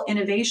were all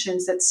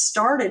innovations that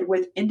started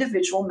with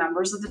individual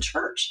members of the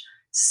church.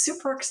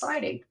 Super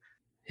exciting.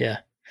 Yeah.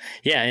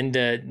 Yeah. And,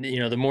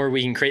 the more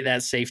we can create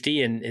that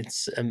safety, and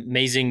it's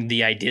amazing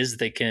the ideas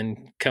that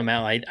can come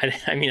out.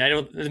 I mean,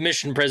 the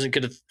mission president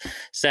could have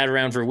sat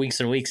around for weeks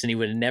and weeks and he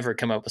would have never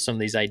come up with some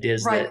of these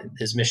ideas that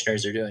his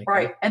missionaries are doing.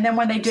 Right. And then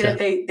when they did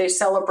it, they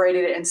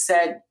celebrated it and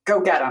said, go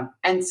get them.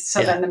 And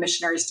so then the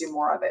missionaries do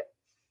more of it.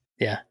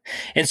 Yeah.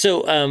 And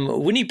so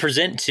when you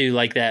present to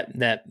like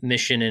that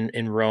mission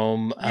in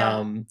Rome,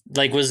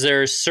 was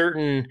there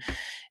certain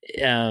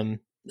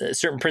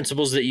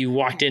principles that you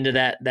walked into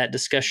that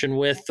discussion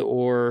with,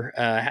 or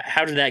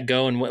how did that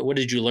go, and what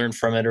did you learn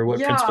from it, or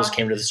what principles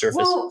came to the surface?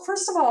 Well,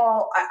 first of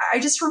all, I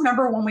just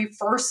remember when we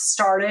first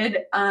started,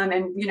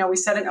 and we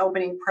said an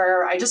opening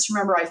prayer. I just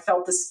remember I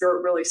felt the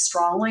Spirit really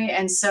strongly,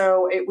 and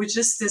so it was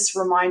just this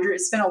reminder.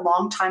 It's been a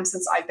long time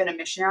since I've been a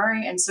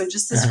missionary, and so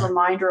just this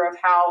reminder of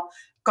how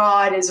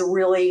God is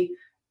really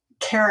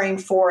caring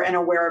for and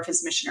aware of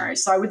his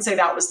missionaries. So I would say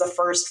that was the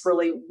first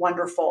really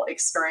wonderful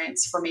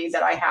experience for me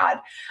that I had.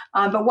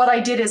 But what I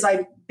did is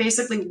I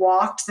basically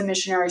walked the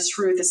missionaries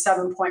through the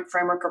 7-point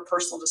framework of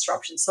personal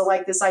disruption. So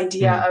like this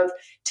idea of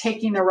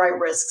taking the right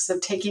risks,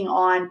 of taking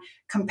on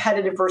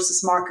competitive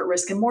versus market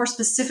risk, and more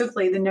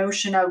specifically, the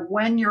notion of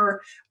when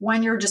you're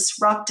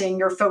disrupting,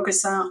 you're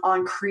focused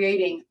on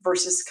creating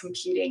versus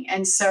competing.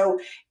 And so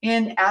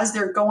as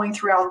they're going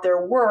throughout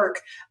their work,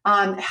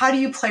 how do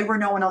you play where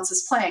no one else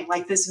is playing,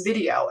 like this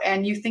video?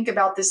 And you think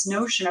about this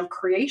notion of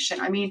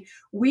creation. I mean,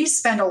 we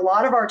spend a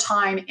lot of our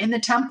time in the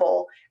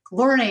temple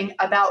learning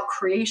about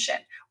creation.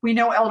 We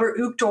know Elder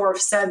Uchtdorf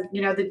said,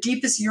 the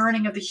deepest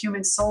yearning of the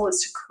human soul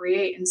is to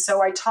create. And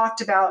so I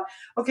talked about,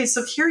 okay,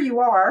 so here you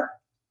are,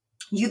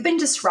 you've been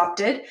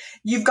disrupted,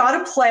 you've got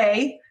to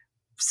play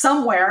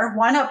somewhere.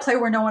 Why not play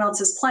where no one else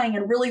is playing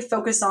and really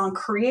focus on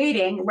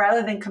creating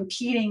rather than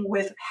competing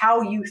with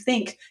how you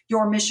think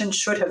your mission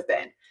should have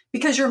been?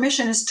 because your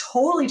mission is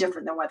totally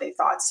different than what they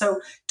thought.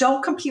 So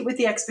don't compete with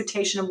the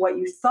expectation of what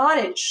you thought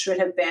it should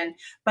have been,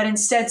 but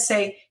instead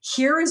say,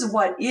 here is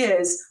what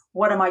is.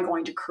 What am I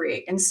going to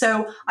create? And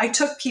so I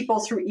took people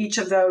through each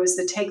of those,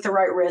 the take the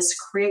right risk,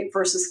 create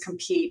versus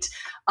compete.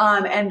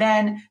 And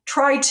then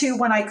try to,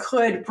 when I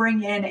could,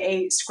 bring in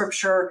a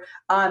scripture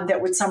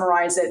that would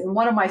summarize it. And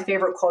one of my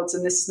favorite quotes,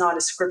 and this is not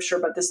a scripture,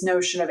 but this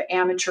notion of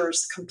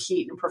amateurs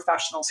compete and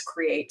professionals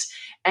create,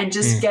 and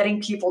just getting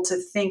people to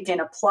think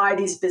and apply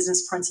these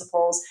business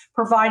principles,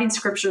 providing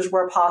scriptures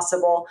where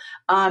possible,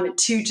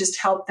 to just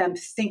help them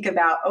think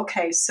about,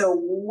 okay, so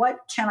what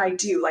can I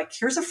do? Like,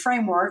 here's a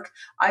framework.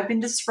 I've been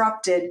disrupted.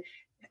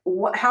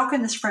 How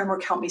can this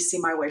framework help me see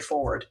my way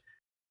forward?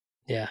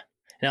 Yeah.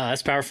 No,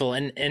 that's powerful.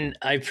 And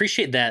I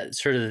appreciate that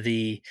sort of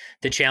the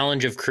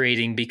challenge of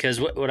creating, because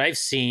what I've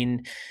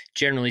seen,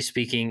 generally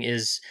speaking,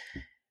 is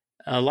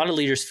a lot of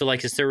leaders feel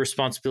like it's their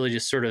responsibility to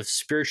sort of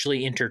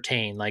spiritually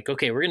entertain. Like,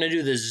 okay, we're going to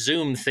do this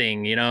Zoom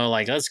thing,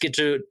 like, let's get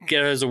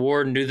his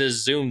award and do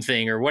this Zoom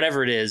thing or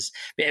whatever it is.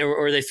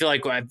 Or they feel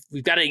like, well,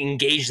 we've got to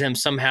engage them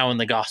somehow in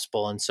the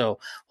gospel. And so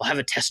we'll have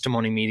a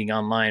testimony meeting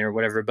online or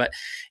whatever. But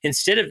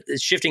instead of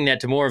shifting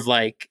that to more of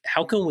like,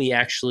 how can we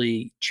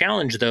actually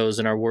challenge those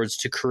in our words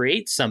to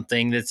create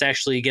something that's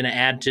actually going to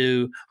add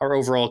to our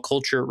overall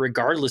culture,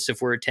 regardless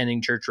if we're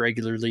attending church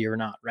regularly or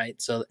not,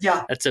 right? So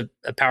yeah, that's a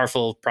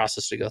powerful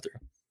process to go through.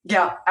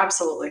 Yeah,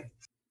 absolutely.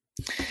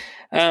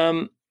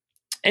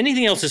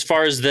 Anything else as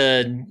far as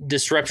the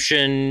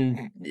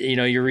disruption,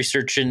 your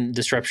research in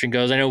disruption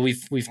goes? I know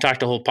we've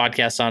talked a whole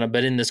podcast on it,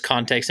 but in this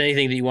context,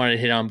 anything that you wanted to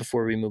hit on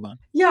before we move on?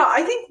 Yeah,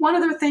 I think one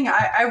other thing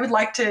I would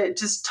like to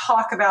just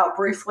talk about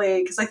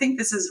briefly, because I think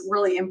this is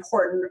really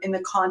important in the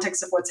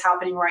context of what's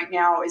happening right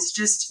now, is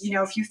just,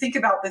 if you think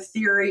about the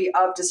theory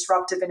of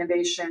disruptive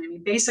innovation, I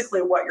mean,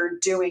 basically what you're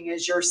doing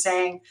is you're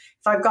saying,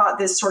 if I've got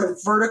this sort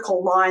of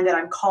vertical line that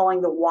I'm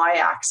calling the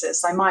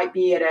y-axis, I might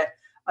be at a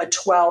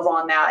 12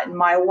 on that. And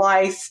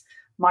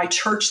my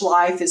church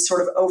life is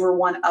sort of over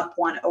one, up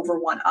one, over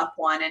one, up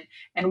one.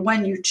 And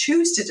when you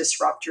choose to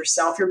disrupt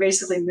yourself, you're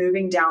basically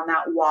moving down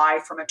that Y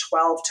from a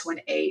 12 to an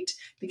 8,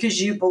 because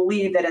you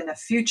believe that in the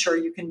future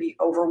you can be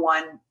over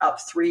one, up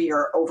 3,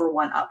 or over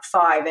one, up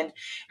 5.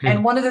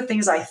 And one of the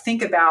things I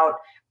think about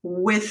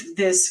with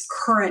this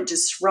current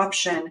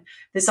disruption,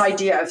 this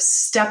idea of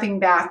stepping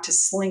back to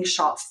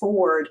slingshot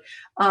forward,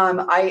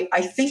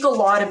 I think a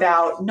lot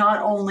about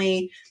not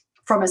only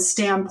from a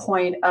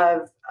standpoint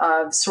of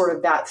sort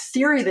of that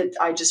theory that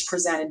I just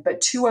presented,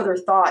 but two other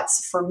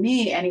thoughts for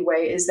me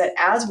anyway, is that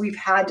as we've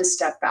had to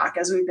step back,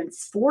 as we've been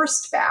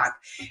forced back,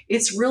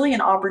 it's really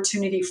an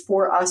opportunity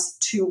for us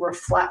to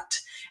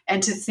reflect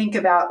and to think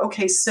about,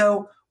 okay,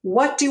 so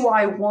what do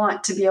I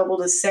want to be able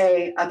to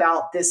say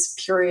about this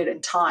period in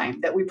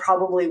time that we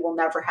probably will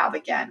never have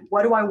again?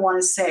 What do I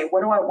want to say?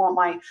 What do I want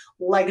my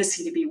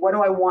legacy to be? What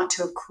do I want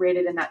to have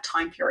created in that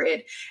time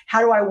period? How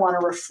do I want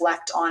to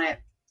reflect on it?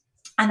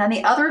 And then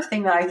the other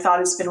thing that I thought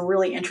has been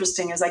really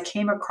interesting is I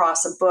came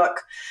across a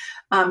book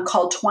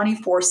called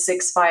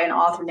 24/6 by an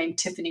author named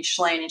Tiffany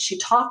Shlain. And she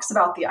talks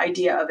about the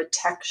idea of a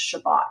tech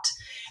Shabbat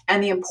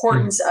and the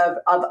importance of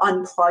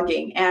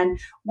unplugging. And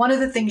one of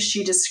the things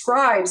she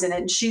describes,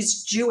 and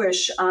she's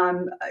Jewish,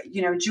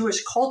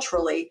 Jewish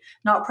culturally,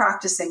 not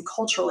practicing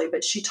culturally,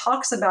 but she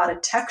talks about a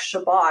tech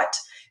Shabbat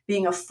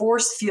being a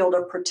force field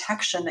of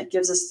protection that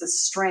gives us the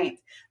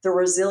strength, the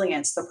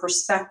resilience, the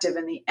perspective,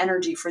 and the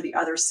energy for the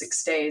other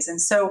 6 days.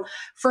 And so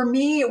for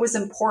me, it was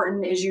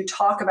important as you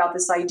talk about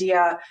this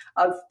idea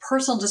of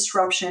personal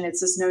disruption,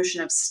 it's this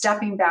notion of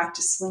stepping back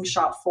to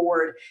slingshot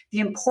forward, the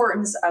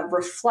importance of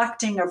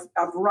reflecting, of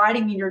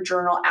writing in your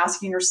journal,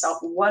 asking yourself,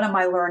 what am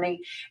I learning?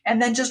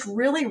 And then just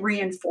really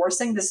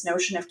reinforcing this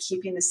notion of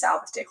keeping the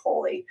Sabbath day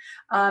holy.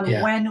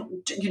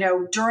 When,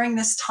 during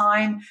this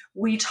time,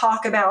 we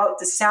talk about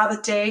the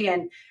Sabbath day,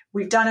 and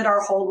we've done it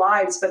our whole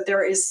lives, but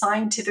there is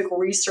scientific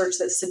research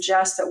that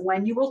suggests that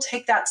when you will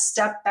take that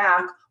step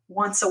back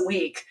once a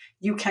week,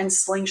 you can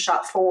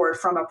slingshot forward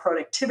from a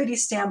productivity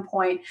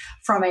standpoint,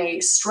 from a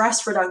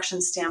stress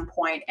reduction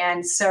standpoint.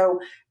 And so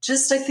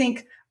just, I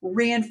think,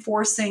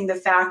 reinforcing the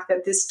fact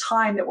that this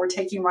time that we're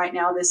taking right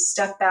now, this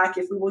step back,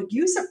 if we will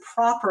use it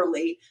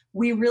properly,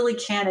 we really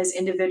can as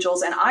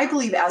individuals, and I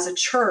believe as a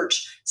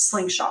church,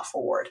 slingshot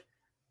forward.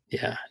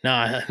 Yeah,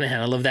 no,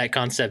 man, I love that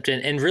concept.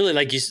 And really,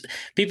 like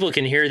people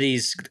can hear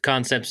these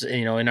concepts,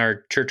 in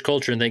our church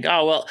culture and think,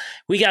 oh, well,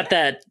 we got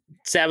that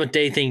Sabbath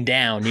day thing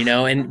down,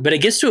 but it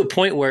gets to a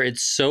point where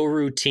it's so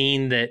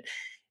routine that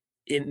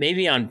it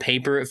maybe on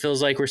paper, it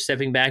feels like we're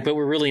stepping back, but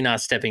we're really not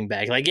stepping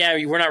back. Like, yeah,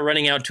 we're not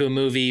running out to a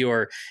movie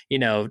or,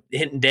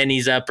 hitting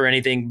Denny's up or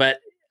anything,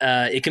 but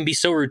it can be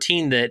so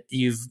routine that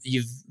you've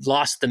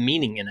lost the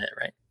meaning in it,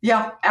 right?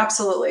 Yeah,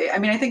 absolutely. I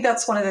mean, I think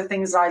that's one of the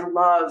things I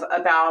love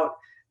about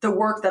the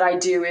work that I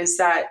do, is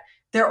that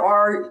there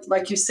are,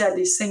 like you said,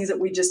 these things that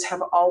we just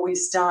have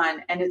always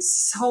done. And it's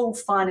so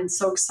fun and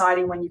so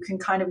exciting when you can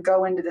kind of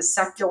go into the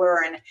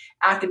secular and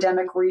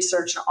academic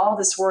research and all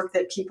this work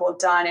that people have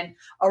done and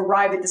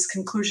arrive at this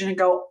conclusion and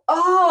go,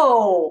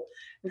 oh,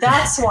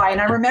 That's why.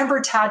 And I remember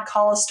Tad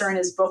Collister in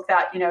his book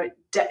that,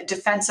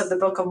 Defense of the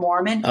Book of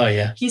Mormon. Oh,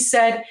 yeah. He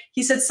said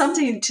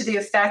something to the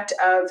effect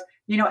of,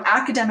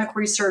 academic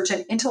research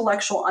and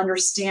intellectual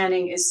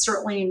understanding is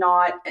certainly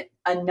not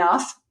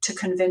enough to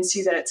convince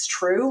you that it's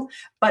true,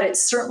 but it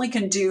certainly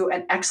can do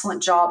an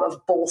excellent job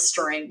of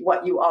bolstering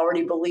what you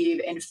already believe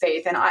in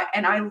faith. And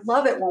I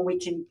love it when we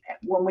can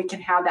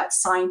have that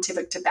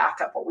scientific to back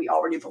up what we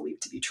already believe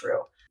to be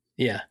true.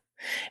 Yeah.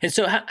 And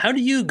so how do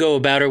you go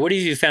about, or what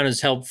have you found is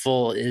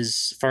helpful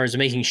as far as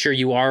making sure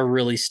you are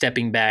really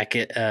stepping back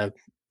in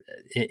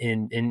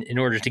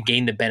order to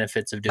gain the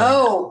benefits of doing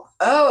that?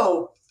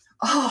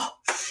 Oh,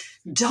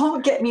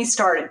 don't get me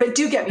started, but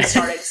do get me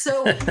started.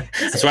 So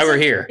that's why we're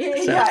here.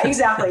 Yeah,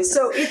 exactly.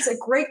 So it's a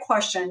great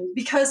question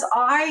because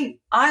I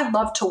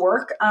love to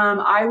work.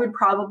 I've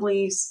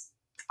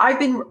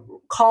been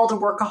called a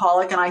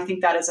workaholic, and I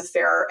think that is a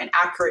fair and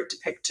accurate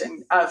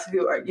depiction of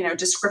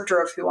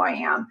descriptor of who I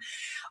am.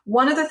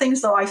 One of the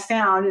things, though, I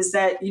found is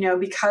that,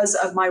 because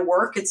of my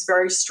work, it's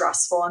very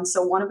stressful. And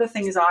so one of the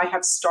things I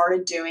have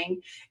started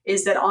doing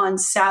is that on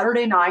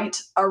Saturday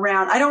night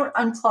I don't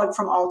unplug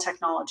from all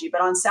technology,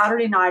 but on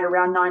Saturday night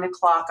around 9:00,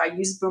 I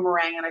use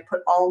Boomerang and I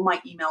put all of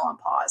my email on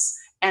pause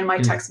and my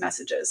text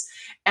messages.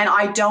 And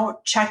I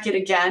don't check it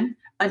again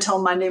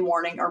until Monday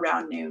morning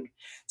around noon.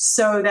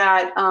 So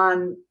that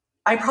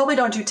I probably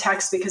don't do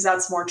text because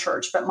that's more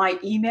church, but my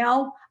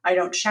email, I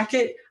don't check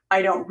it.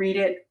 I don't read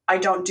it. I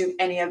don't do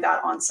any of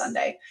that on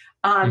Sunday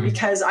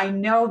because I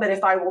know that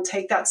if I will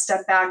take that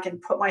step back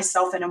and put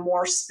myself in a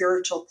more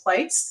spiritual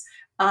place,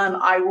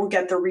 I will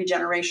get the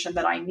regeneration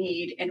that I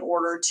need in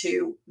order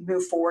to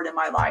move forward in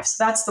my life.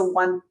 So that's the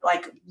one,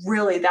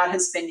 really that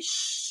has been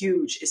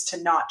huge, is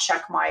to not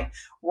check my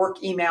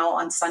work email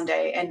on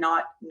Sunday and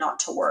not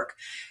to work.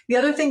 The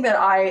other thing that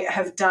I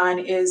have done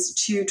is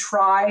to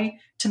try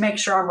to make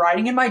sure I'm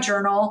writing in my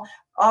journal,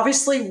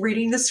 obviously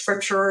reading the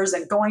scriptures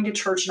and going to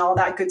church and all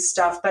that good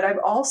stuff. But I've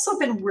also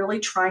been really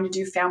trying to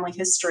do family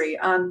history.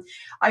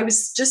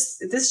 This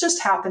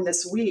just happened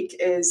this week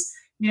is,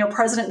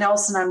 President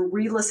Nelson, I'm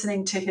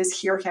re-listening to his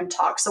Hear Him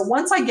talk. So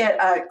once I get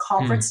a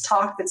conference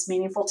talk that's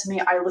meaningful to me,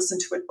 I listen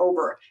to it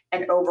over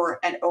and over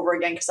and over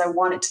again because I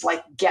want it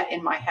to get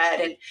in my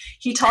head. And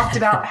he talked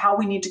about how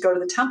we need to go to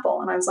the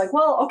temple. And I was like,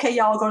 well, okay,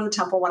 yeah, I'll go to the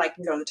temple when I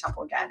can go to the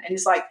temple again. And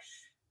he's like,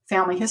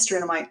 family history.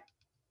 And I'm like,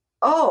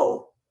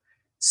 oh,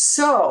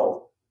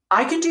 so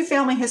I can do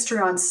family history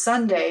on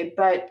Sunday,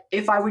 but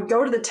if I would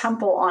go to the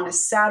temple on a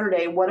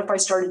Saturday, what if I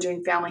started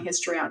doing family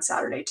history on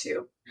Saturday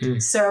too?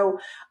 So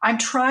I'm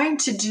trying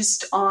to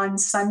just on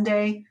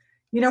Sunday,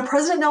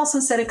 President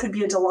Nelson said it could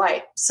be a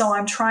delight. So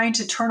I'm trying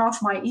to turn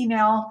off my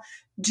email,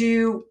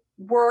 do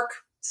work,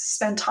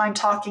 spend time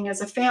talking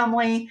as a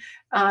family,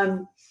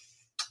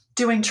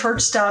 doing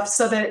church stuff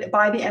so that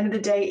by the end of the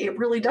day, it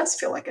really does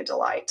feel like a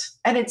delight.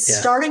 And it's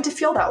starting to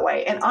feel that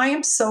way. And I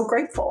am so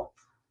grateful.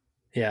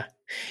 Yeah.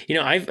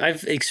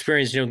 I've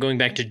experienced, going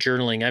back to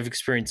journaling, I've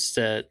experienced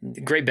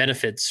great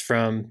benefits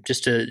from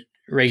just a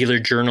regular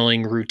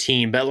journaling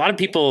routine. But a lot of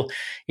people,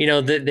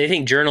 they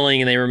think journaling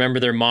and they remember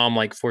their mom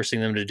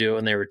forcing them to do it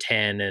when they were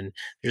 10 and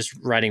just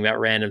writing about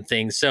random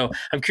things. So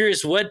I'm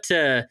curious, what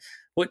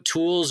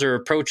tools or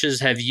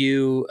approaches have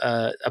you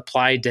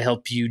applied to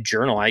help you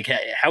journal?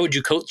 How would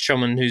you coach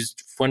someone who's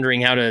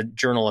wondering how to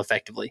journal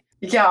effectively?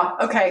 Yeah.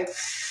 Okay.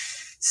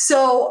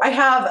 So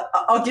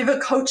I'll give a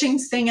coaching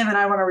thing and then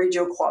I want to read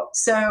you a quote.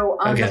 So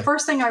The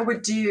first thing I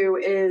would do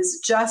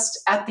is just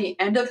at the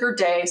end of your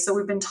day. So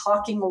we've been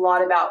talking a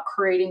lot about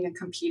creating and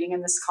competing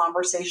in this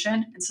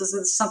conversation. And so this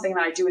is something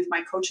that I do with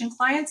my coaching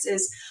clients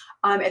is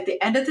at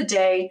the end of the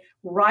day,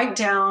 write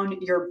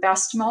down your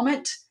best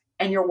moment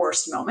and your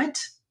worst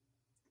moment.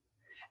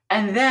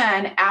 And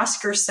then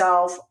ask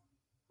yourself,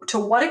 to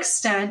what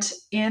extent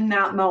in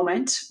that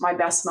moment, my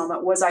best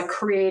moment, was I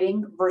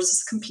creating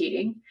versus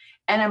competing?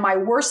 And in my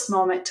worst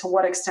moment, to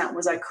what extent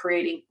was I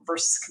creating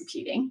versus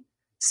competing?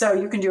 So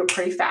you can do it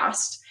pretty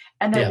fast.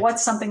 And then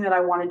what's something that I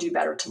want to do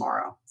better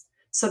tomorrow?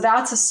 So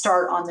that's a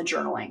start on the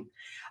journaling.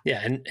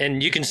 Yeah.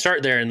 And you can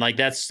start there and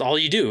that's all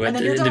you do in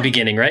the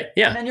beginning, right?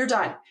 Yeah. And then you're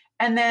done.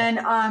 And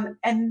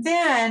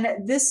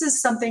then this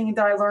is something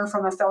that I learned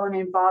from a fellow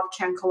named Bob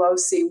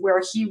Cancalosi,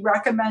 where he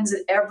recommends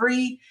that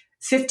every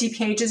 50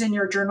 pages in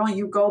your journal,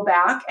 you go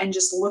back and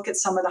just look at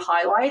some of the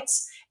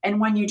highlights. And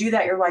when you do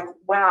that, you're like,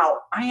 wow,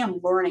 I am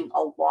learning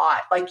a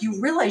lot.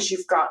 You realize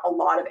you've got a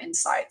lot of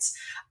insights.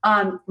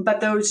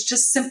 But those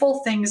just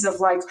simple things of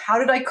how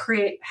did I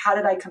create? How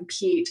did I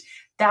compete?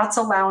 That's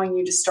allowing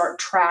you to start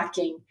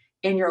tracking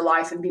in your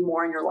life and be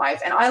more in your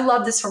life. And I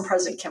love this from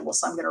President Kimball.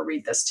 So I'm going to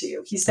read this to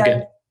you. He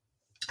said,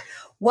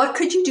 What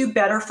could you do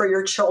better for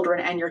your children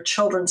and your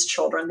children's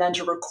children than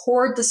to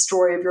record the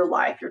story of your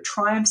life, your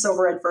triumphs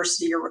over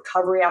adversity, your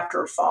recovery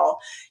after a fall,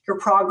 your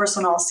progress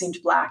when all seemed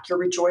black, your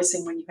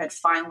rejoicing when you had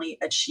finally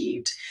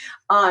achieved?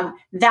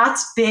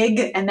 That's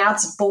big and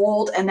that's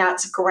bold and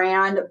that's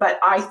grand.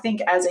 But I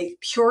think as a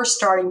pure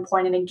starting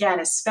point, and again,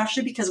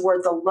 especially because we're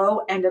at the low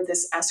end of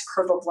this S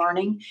curve of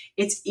learning,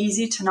 it's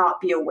easy to not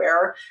be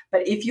aware.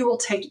 But if you will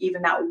take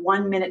even that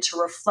 1 minute to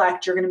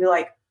reflect, you're going to be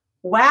like,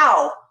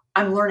 wow,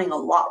 I'm learning a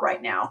lot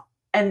right now.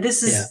 And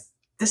this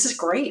is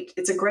great.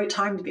 It's a great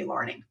time to be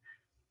learning.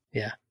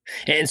 Yeah.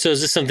 And so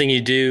is this something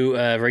you do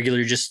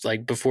regularly, just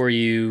like before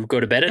you go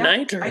to bed at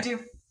night? Or? I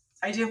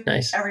do.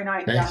 Nice. Every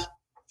night. Nice. Yeah.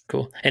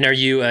 Cool. And are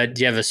you,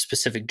 do you have a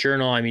specific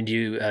journal? I mean,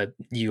 do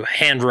you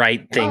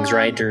handwrite things,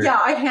 right? Or... Yeah,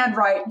 I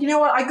handwrite. You know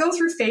what? I go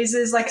through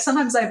phases. Like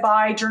sometimes I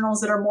buy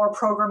journals that are more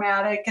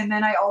programmatic. And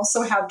then I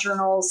also have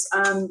journals.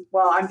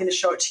 Well, I'm going to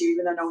show it to you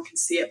even though no one can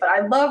see it, but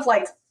I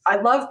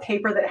love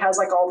paper that has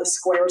like all the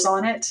squares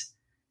on it.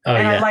 Oh,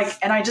 and yeah.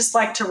 I just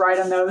like to write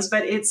on those,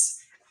 but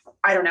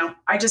I don't know.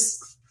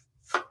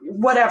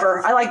 Whatever.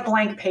 I like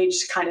blank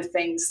page kind of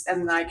things.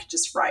 And then I could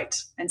just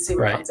write and see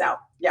what comes out.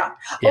 Yeah.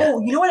 Oh,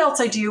 you know what else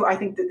I do? I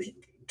think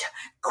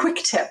quick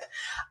tip.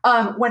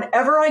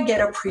 Whenever I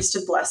get a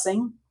priesthood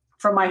blessing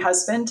from my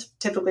husband,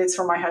 typically it's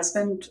from my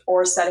husband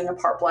or a setting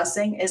apart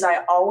blessing, is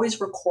I always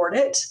record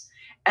it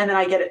and then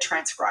I get it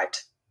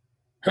transcribed.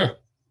 Huh.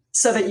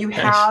 So that you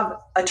have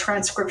a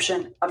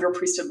transcription of your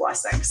priesthood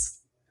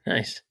blessings.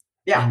 Nice.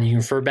 Yeah. And you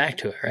refer back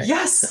to it, right?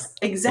 Yes,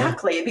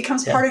 exactly. It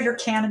becomes part of your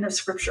canon of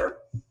scripture.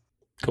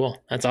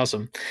 Cool. That's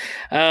awesome.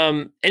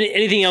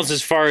 Anything else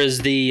as far as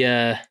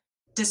the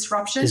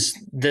disruption?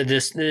 The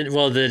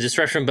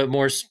disruption, but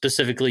more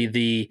specifically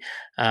the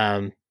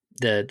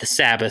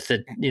Sabbath,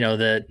 that,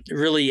 the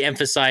really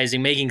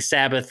emphasizing, making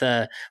Sabbath,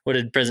 what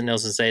did President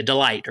Nelson say? A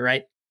delight,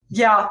 right?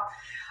 Yeah.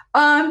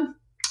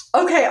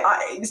 Okay,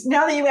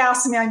 now that you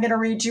asked me, I'm going to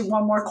read you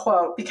one more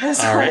quote because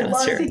I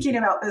love thinking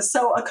about this.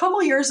 So a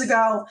couple years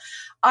ago,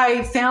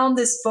 I found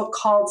this book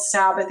called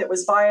Sabbath. It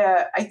was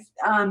by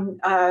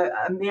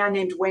a man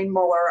named Wayne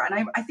Muller,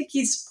 and I think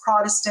he's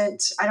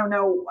Protestant. I don't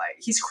know.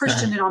 He's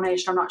Christian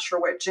denomination. I'm not sure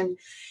which. And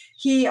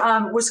he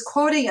was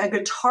quoting a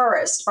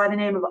guitarist by the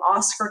name of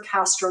Oscar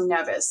Castro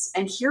Neves.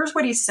 And here's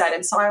what he said.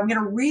 And so I'm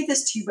going to read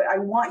this to you, but I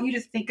want you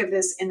to think of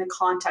this in the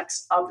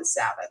context of the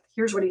Sabbath.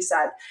 Here's what he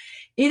said.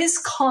 It is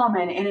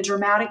common in a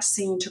dramatic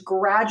scene to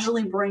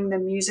gradually bring the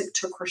music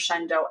to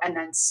crescendo and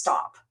then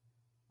stop,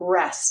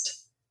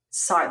 rest,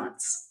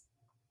 silence.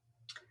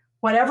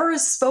 Whatever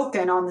is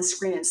spoken on the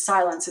screen in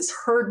silence is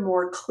heard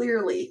more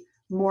clearly,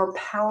 more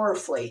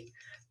powerfully.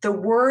 The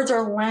words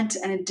are lent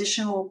an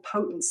additional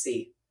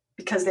potency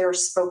because they are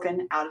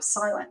spoken out of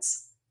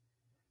silence.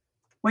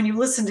 When you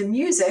listen to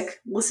music,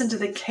 listen to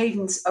the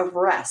cadence of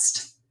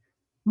rest.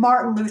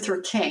 Martin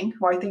Luther King,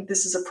 who I think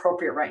this is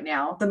appropriate right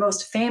now, the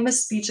most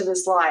famous speech of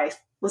his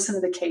life, listen to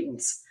the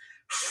cadence.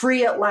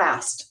 Free at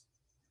last.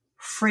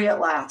 Free at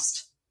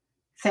last.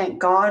 Thank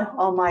God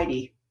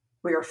Almighty,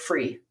 we are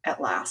free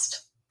at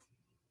last.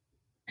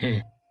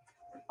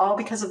 All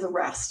because of the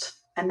rest.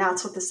 And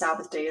that's what the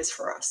Sabbath day is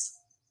for us.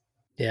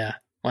 Yeah.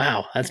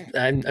 Wow.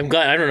 I'm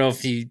glad. I don't know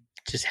if you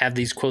just have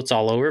these quotes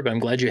all over, but I'm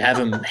glad you have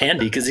them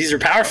handy because these are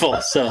powerful.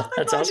 So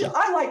that's awesome.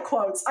 I like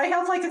quotes. I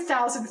have like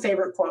 1,000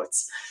 favorite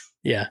quotes.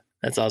 Yeah,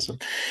 that's awesome.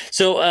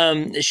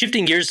 So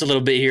shifting gears a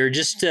little bit here,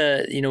 just,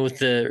 with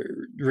the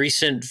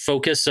recent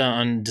focus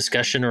on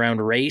discussion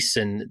around race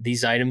and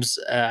these items,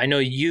 I know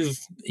you've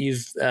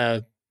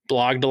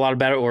blogged a lot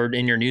about it or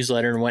in your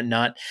newsletter and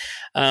whatnot.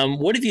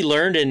 What have you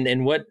learned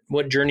and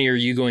what journey are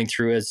you going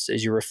through as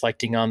you're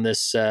reflecting on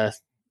this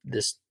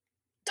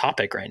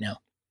topic right now?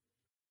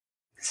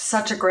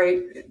 Such a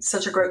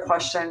great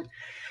question.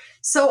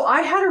 So I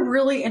had a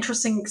really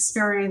interesting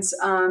experience.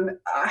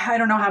 I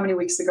don't know how many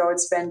weeks ago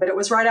it's been, but it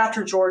was right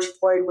after George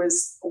Floyd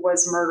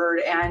was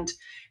murdered.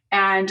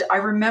 And I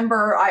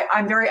remember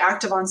I'm very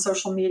active on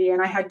social media,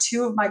 and I had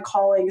two of my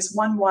colleagues,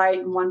 one white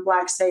and one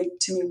black, say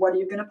to me, "What are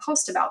you going to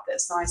post about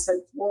this?" And I said,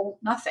 "Well,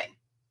 nothing."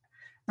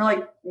 They're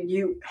like,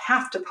 "You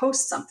have to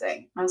post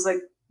something." I was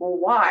like, "Well,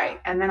 why?"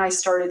 And then I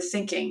started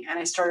thinking and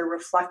I started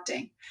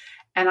reflecting,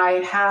 and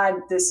I had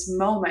this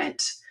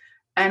moment.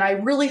 And I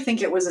really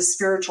think it was a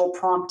spiritual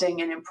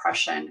prompting and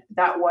impression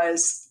that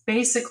was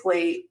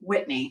basically,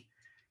 Whitney,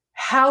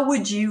 how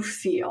would you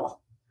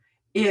feel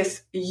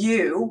if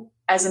you,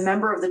 as a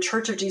member of the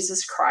Church of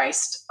Jesus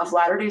Christ of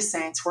Latter-day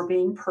Saints, were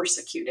being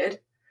persecuted,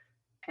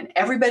 and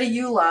everybody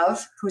you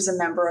love who's a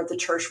member of the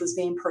church was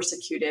being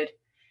persecuted,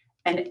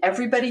 and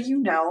everybody you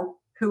know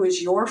who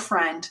is your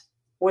friend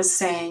was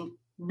saying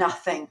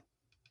nothing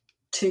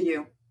to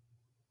you?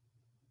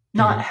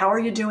 Not, how are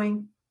you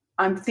doing?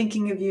 I'm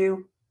thinking of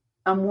you.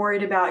 I'm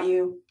worried about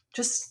you.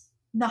 Just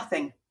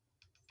nothing.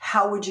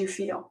 How would you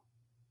feel?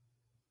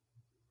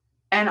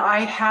 And I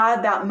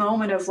had that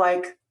moment of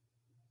like,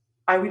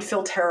 I would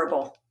feel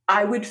terrible.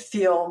 I would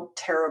feel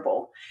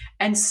terrible.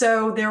 And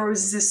so there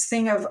was this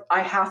thing of,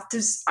 I have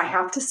to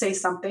say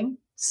something.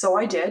 So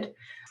I did.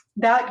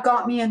 that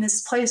got me in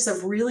this place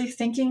of really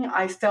thinking.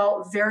 I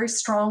felt very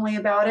strongly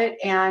about it.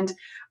 And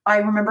I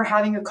remember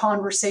having a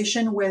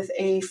conversation with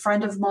a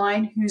friend of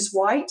mine who's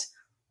white.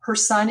 Her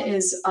son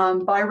is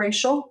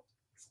biracial.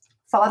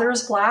 Father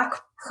is Black.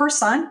 Her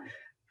son,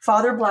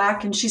 father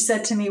Black. And she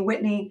said to me,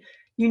 Whitney,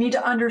 you need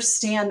to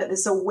understand that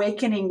this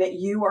awakening that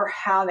you are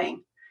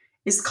having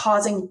is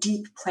causing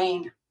deep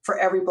pain for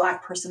every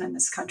Black person in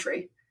this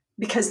country,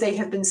 because they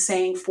have been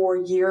saying for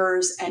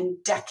years and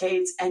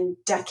decades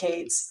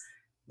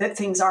that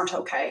things aren't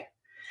okay.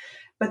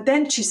 But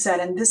then she said,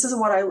 and this is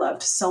what I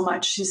loved so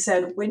much, she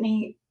said,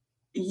 Whitney,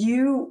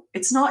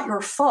 it's not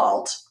your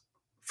fault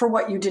for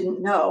what you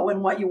didn't know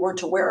and what you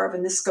weren't aware of.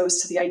 And this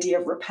goes to the idea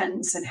of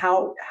repentance and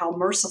how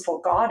merciful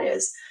God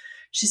is.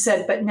 She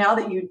said, but now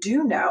that you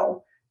do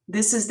know,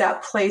 this is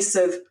that place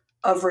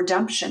of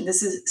redemption.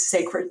 This is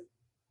sacred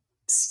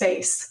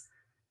space.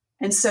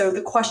 And so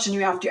the question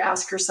you have to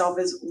ask yourself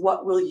is,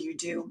 what will you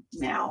do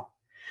now?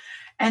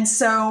 And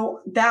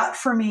so that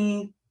for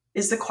me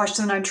is the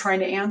question I'm trying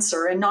to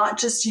answer, and not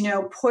just,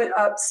 put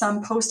up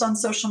some post on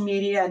social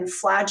media and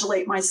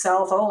flagellate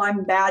myself. Oh,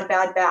 I'm bad,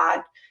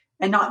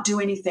 and not do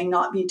anything,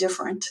 not be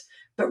different.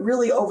 But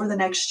really over the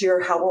next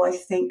year, how will I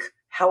think?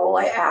 How will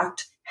I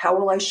act? How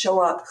will I show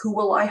up? Who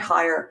will I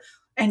hire?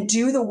 And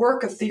do the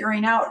work of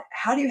figuring out,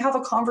 how do you have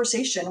a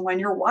conversation when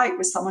you're white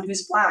with someone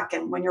who's Black,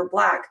 and when you're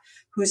Black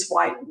who's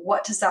white?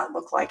 What does that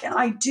look like? And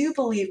I do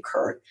believe,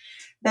 Kurt,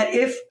 that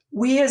if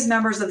we as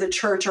members of the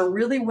church are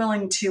really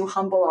willing to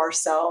humble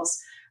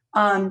ourselves,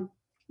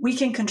 we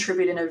can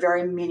contribute in a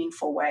very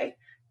meaningful way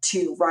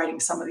to righting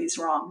some of these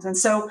wrongs. And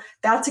so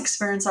that's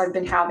experience I've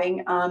been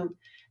having. And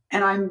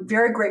I'm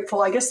very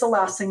grateful. I guess the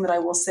last thing that I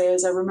will say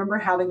is I remember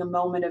having a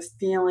moment of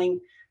feeling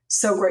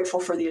so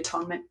grateful for the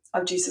atonement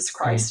of Jesus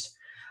Christ,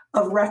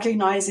 of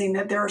recognizing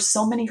that there are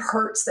so many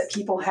hurts that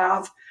people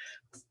have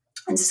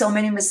and so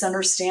many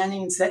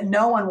misunderstandings that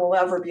no one will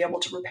ever be able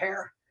to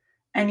repair.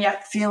 And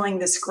yet feeling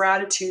this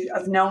gratitude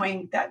of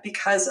knowing that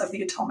because of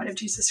the atonement of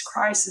Jesus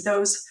Christ,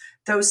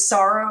 those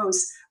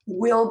sorrows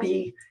will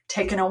be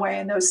taken away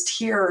and those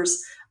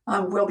tears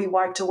will be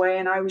wiped away.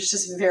 And I was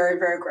just very,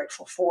 very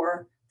grateful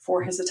for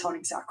his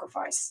atoning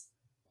sacrifice.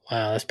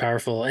 Wow, that's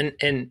powerful.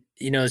 And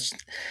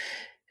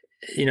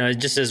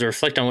just as I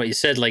reflect on what you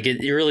said, like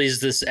it really is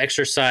this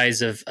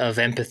exercise of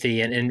empathy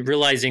and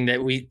realizing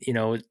that we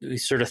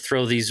sort of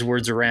throw these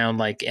words around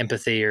like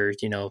empathy or,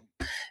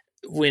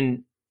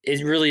 when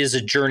it really is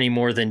a journey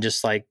more than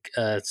just like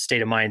a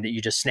state of mind that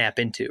you just snap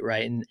into.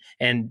 Right.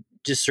 And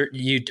just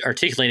you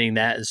articulating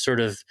that is sort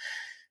of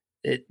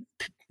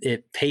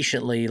it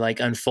patiently like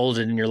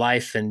unfolded in your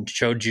life and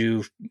showed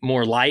you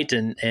more light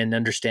and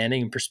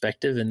understanding and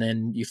perspective. And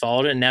then you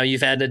followed it. And now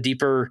you've had a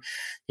deeper,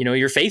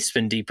 your faith's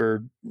been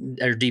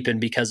deepened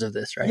because of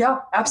this, right? Yeah,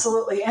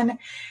 absolutely. And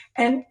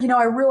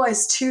I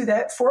realized too,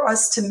 that for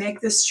us to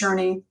make this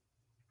journey,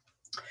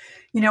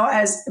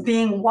 as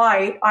being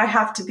white, I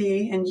have to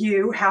be, and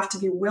you have to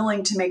be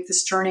willing to make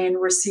this journey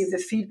and receive the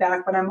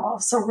feedback. But I'm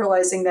also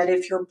realizing that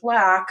if you're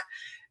Black,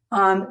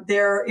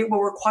 it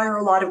will require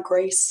a lot of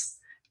grace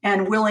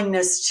and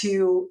willingness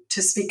to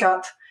speak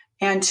up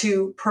and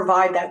to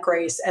provide that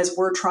grace as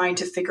we're trying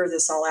to figure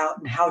this all out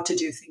and how to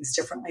do things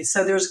differently.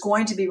 So there's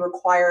going to be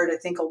required, I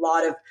think, a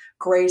lot of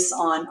grace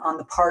on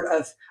the part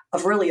of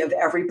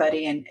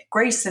everybody, and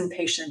grace and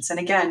patience. And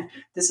again,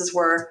 this is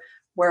where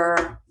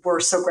we're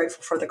so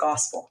grateful for the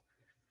gospel.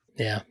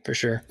 Yeah, for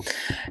sure.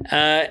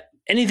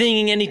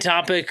 Anything, any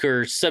topic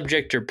or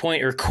subject or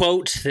point or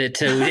quote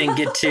that we didn't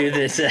get to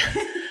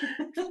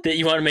that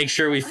you want to make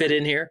sure we fit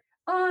in here?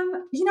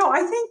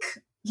 I think,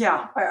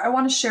 I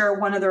want to share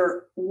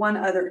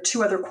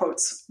two other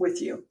quotes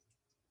with you.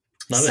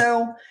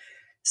 So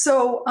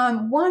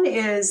one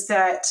is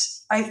that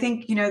I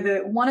think,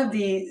 one of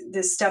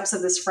the steps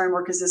of this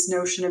framework is this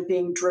notion of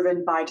being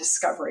driven by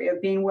discovery,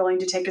 of being willing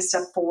to take a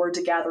step forward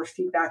to gather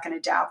feedback and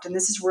adapt. And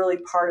this is really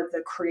part of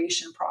the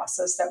creation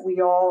process that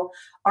we all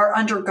are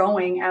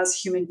undergoing as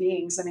human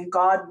beings. I mean,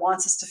 God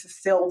wants us to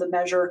fulfill the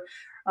measure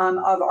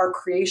of our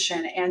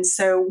creation. And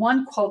so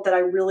one quote that I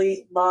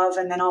really love,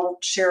 and then I'll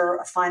share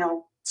a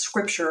final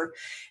scripture,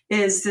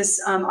 is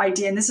this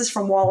idea, and this is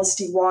from Wallace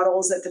D.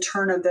 Wattles at the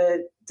turn of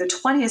the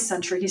 20th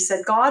century. He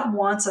said, God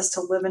wants us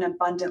to live an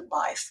abundant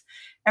life.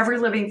 Every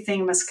living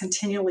thing must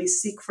continually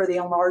seek for the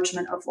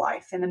enlargement of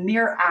life. In the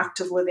mere act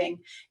of living,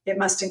 it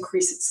must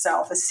increase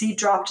itself. A seed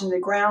dropped into the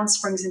ground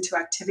springs into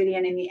activity,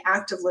 and in the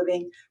act of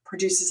living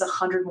produces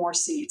 100 more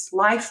seeds.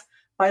 Life,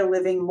 by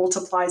living,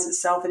 multiplies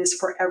itself. It is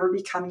forever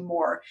becoming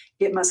more.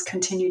 It must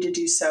continue to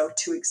do so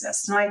to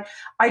exist. And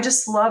I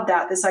just love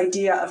this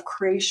idea of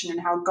creation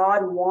and how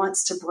God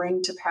wants to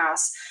bring to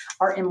pass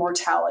our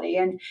immortality.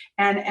 And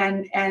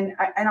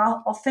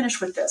I'll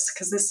finish with this,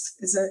 because this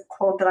is a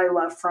quote that I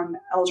love from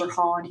Elder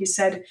Holland. He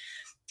said,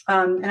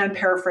 and I'm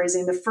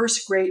paraphrasing, the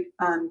first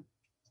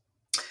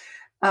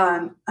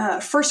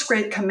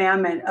great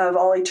commandment of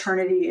all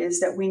eternity is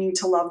that we need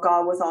to love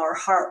God with all our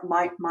heart,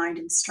 might, mind,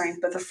 and strength.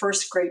 But the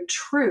first great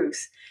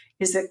truth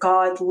is that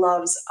God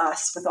loves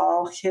us with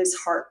all his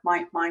heart,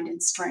 might, mind,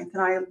 and strength.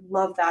 And I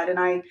love that. And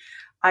I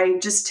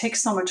just take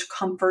so much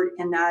comfort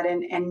in that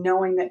and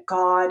knowing that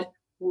God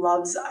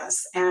loves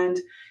us. And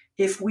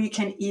if we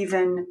can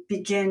even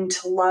begin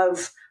to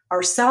love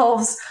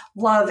ourselves,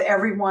 love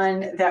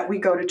everyone that we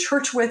go to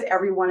church with,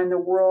 everyone in the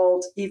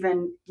world,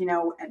 even,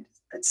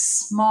 a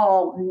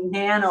small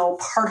nano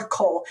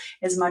particle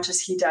as much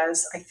as he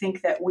does, I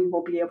think that we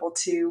will be able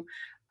to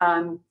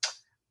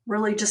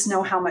really just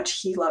know how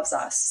much he loves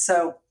us.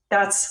 So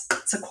it's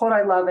a quote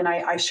I love, and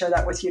I share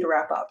that with you to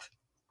wrap up.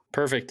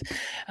 Perfect.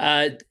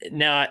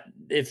 Now,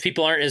 if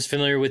people aren't as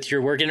familiar with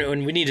your work,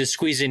 and we need to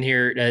squeeze in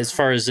here as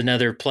far as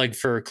another plug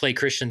for Clay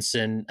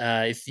Christensen,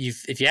 if you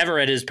haven't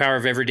read his Power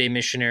of Everyday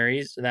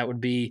Missionaries, that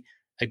would be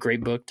a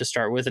great book to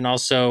start with. And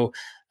also,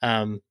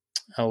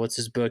 what's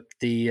his book?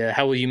 The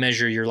How Will You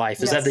Measure Your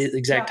Life? Is that the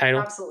exact title?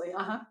 Absolutely.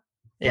 Uh-huh.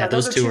 Yeah,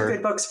 those are two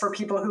good books for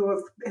people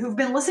who've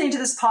been listening to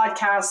this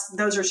podcast.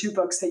 Those are two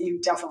books that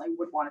you definitely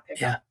would want to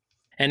pick up.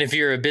 And if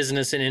you're a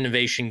business and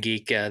innovation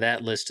geek,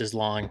 that list is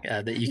long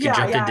that you can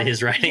jump into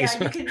his writings.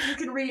 Yeah, you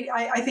can read.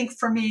 I think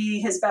for me,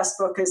 his best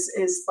book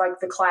is like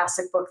the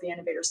classic book, The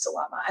Innovator's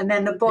Dilemma. And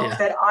then the book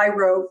that I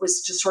wrote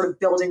was just sort of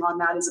building on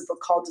that, is a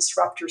book called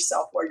Disrupt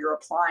Yourself, where you're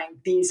applying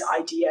these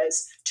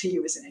ideas to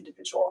you as an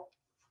individual.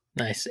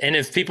 Nice. And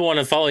if people want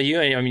to follow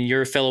you, I mean,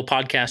 you're a fellow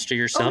podcaster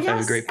yourself.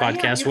 Have a great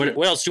podcast.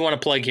 What else do you want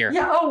to plug here?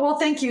 Yeah. Oh, well,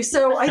 thank you.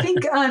 So I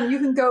think you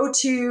can go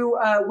to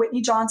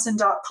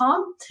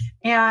whitneyjohnson.com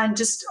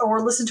and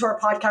or listen to our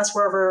podcast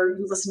wherever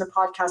you listen to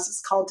podcasts.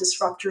 It's called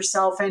Disrupt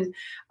Yourself. And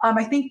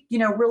I think,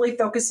 really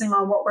focusing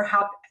on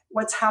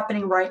what's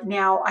happening right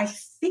now. I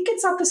think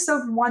it's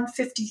episode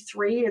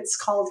 153. It's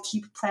called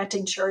Keep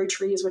Planting Cherry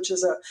Trees, which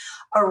is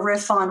a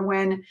riff on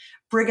when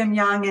Brigham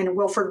Young and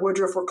Wilford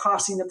Woodruff were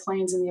crossing the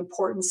plains, and the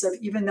importance of,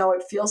 even though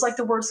it feels like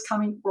the world's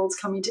coming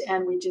to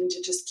end, we need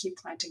to just keep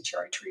planting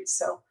cherry trees.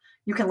 So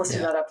you can listen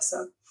to that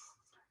episode.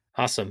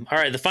 Awesome. All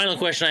right. The final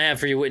question I have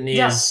for you, Whitney,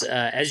 is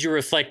as you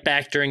reflect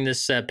back during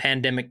this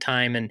pandemic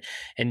time and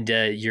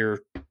you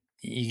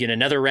get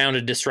another round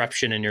of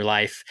disruption in your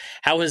life,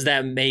 how has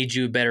that made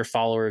you a better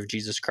follower of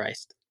Jesus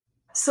Christ?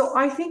 So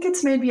I think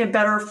it's made me a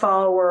better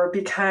follower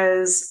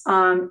because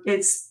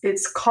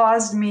it's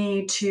caused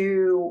me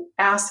to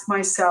ask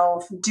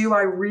myself, do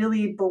I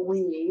really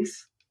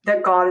believe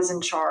that God is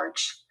in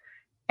charge?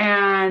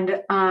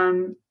 And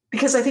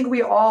because I think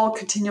we all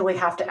continually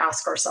have to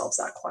ask ourselves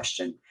that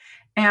question.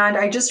 And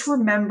I just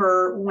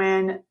remember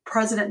when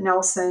President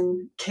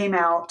Nelson came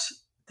out,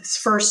 this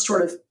first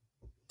sort of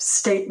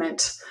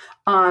statement,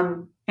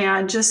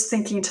 and just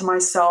thinking to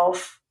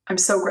myself, I'm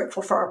so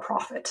grateful for our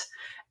prophet.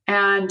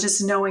 And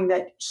just knowing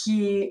that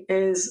he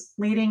is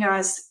leading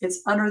us, it's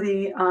under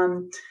the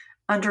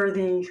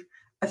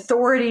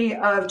authority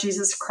of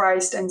Jesus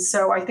Christ. And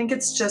so I think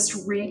it's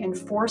just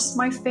reinforced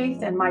my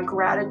faith and my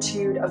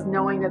gratitude of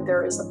knowing that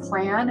there is a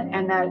plan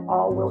and that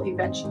all will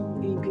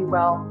eventually be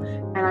well.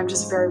 And I'm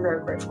just very,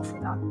 very grateful for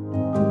that.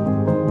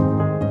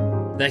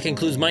 That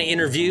concludes my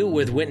interview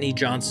with Whitney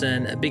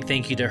Johnson. A big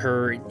thank you to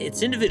her.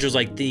 It's individuals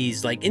like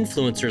these, like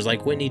influencers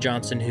like Whitney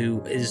Johnson,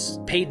 who is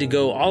paid to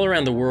go all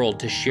around the world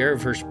to share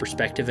of her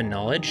perspective and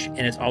knowledge. And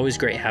it's always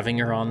great having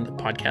her on the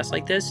podcast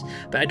like this.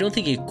 But I don't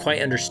think you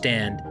quite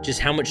understand just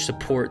how much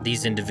support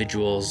these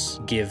individuals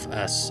give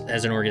us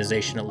as an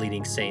organization at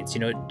Leading Saints.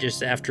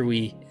 Just after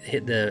we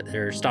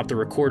stop the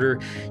recorder,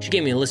 she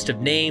gave me a list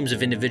of names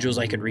of individuals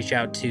I could reach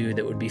out to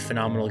that would be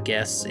phenomenal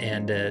guests,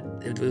 and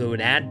it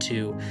would add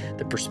to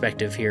the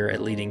perspective here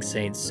at Leading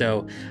Saints.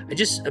 So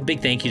a big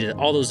thank you to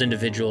all those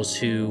individuals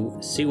who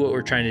see what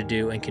we're trying to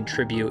do and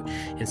contribute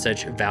in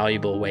such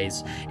valuable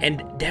ways.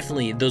 And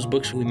definitely those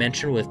books we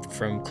mentioned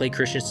from Clay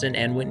Christensen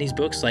and Whitney's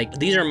books, like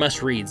these are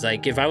must reads.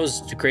 Like if I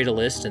was to create a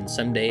list, and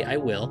someday I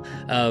will,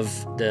 of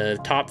the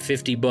top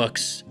 50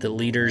 books that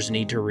leaders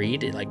need to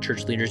read, like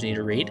church leaders need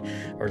to read,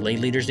 or lay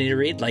leaders need to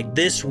read, like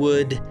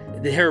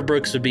the Harold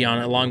Brooks would be on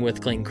it, along with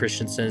Clayton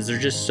Christensen. They're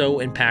just so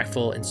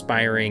impactful,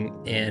 inspiring,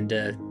 and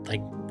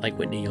like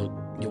Whitney,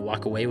 you'll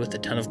walk away with a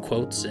ton of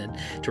quotes and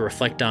to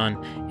reflect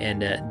on, and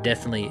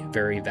definitely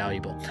very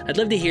valuable. I'd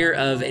love to hear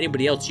of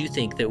anybody else you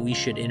think that we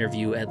should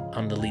interview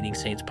on the Leading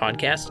Saints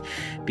podcast.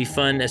 Be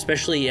fun,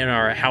 especially in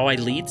our How I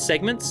Lead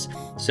segments.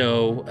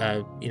 So,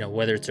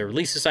 whether it's a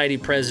Relief Society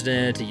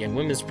president, a Young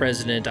Women's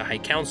president, a high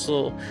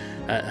counselor,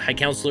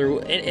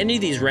 any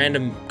of these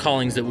random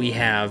callings that we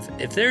have,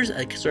 if there's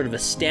a sort of a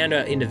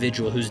standout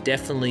individual who's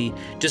definitely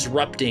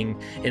disrupting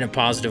in a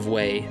positive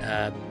way,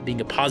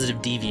 being a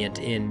positive deviant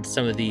in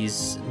some of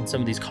these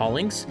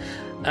callings,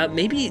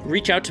 maybe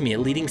reach out to me at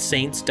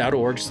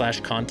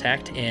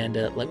leadingsaints.org/contact and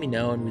let me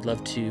know, and we'd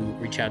love to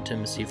reach out to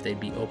them and see if they'd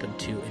be open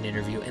to an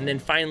interview. And then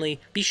finally,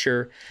 be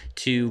sure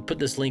to put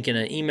this link in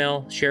an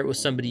email, share it with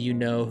somebody you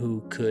know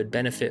who could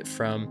benefit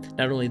from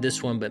not only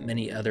this one, but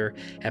many other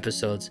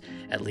episodes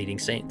at Leading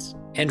Saints.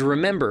 And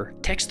remember,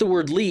 text the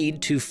word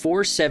LEAD to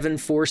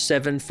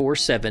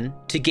 474747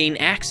 to gain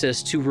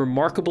access to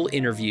remarkable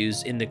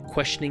interviews in the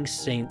Questioning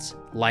Saints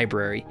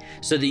library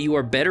so that you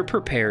are better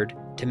prepared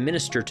to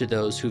minister to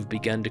those who've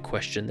begun to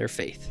question their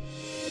faith.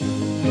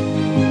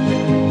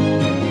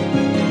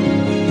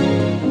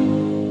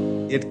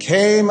 It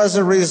came as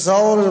a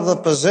result of the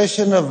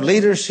position of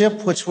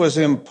leadership which was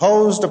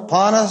imposed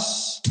upon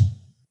us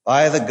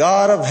by the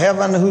God of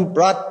heaven, who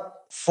brought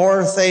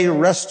forth a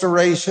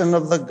restoration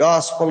of the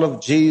gospel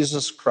of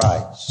Jesus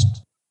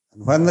Christ.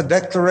 And when the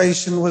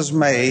declaration was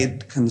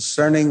made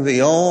concerning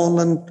the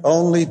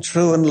only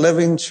true and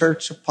living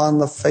church upon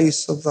the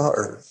face of the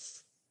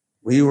earth,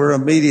 we were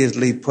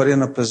immediately put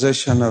in a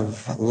position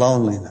of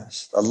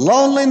loneliness, the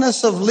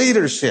loneliness of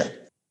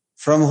leadership,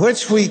 from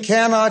which we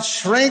cannot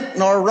shrink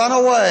nor run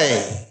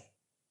away,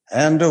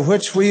 and to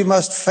which we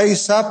must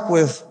face up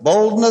with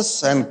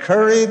boldness and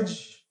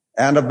courage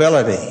and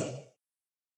ability.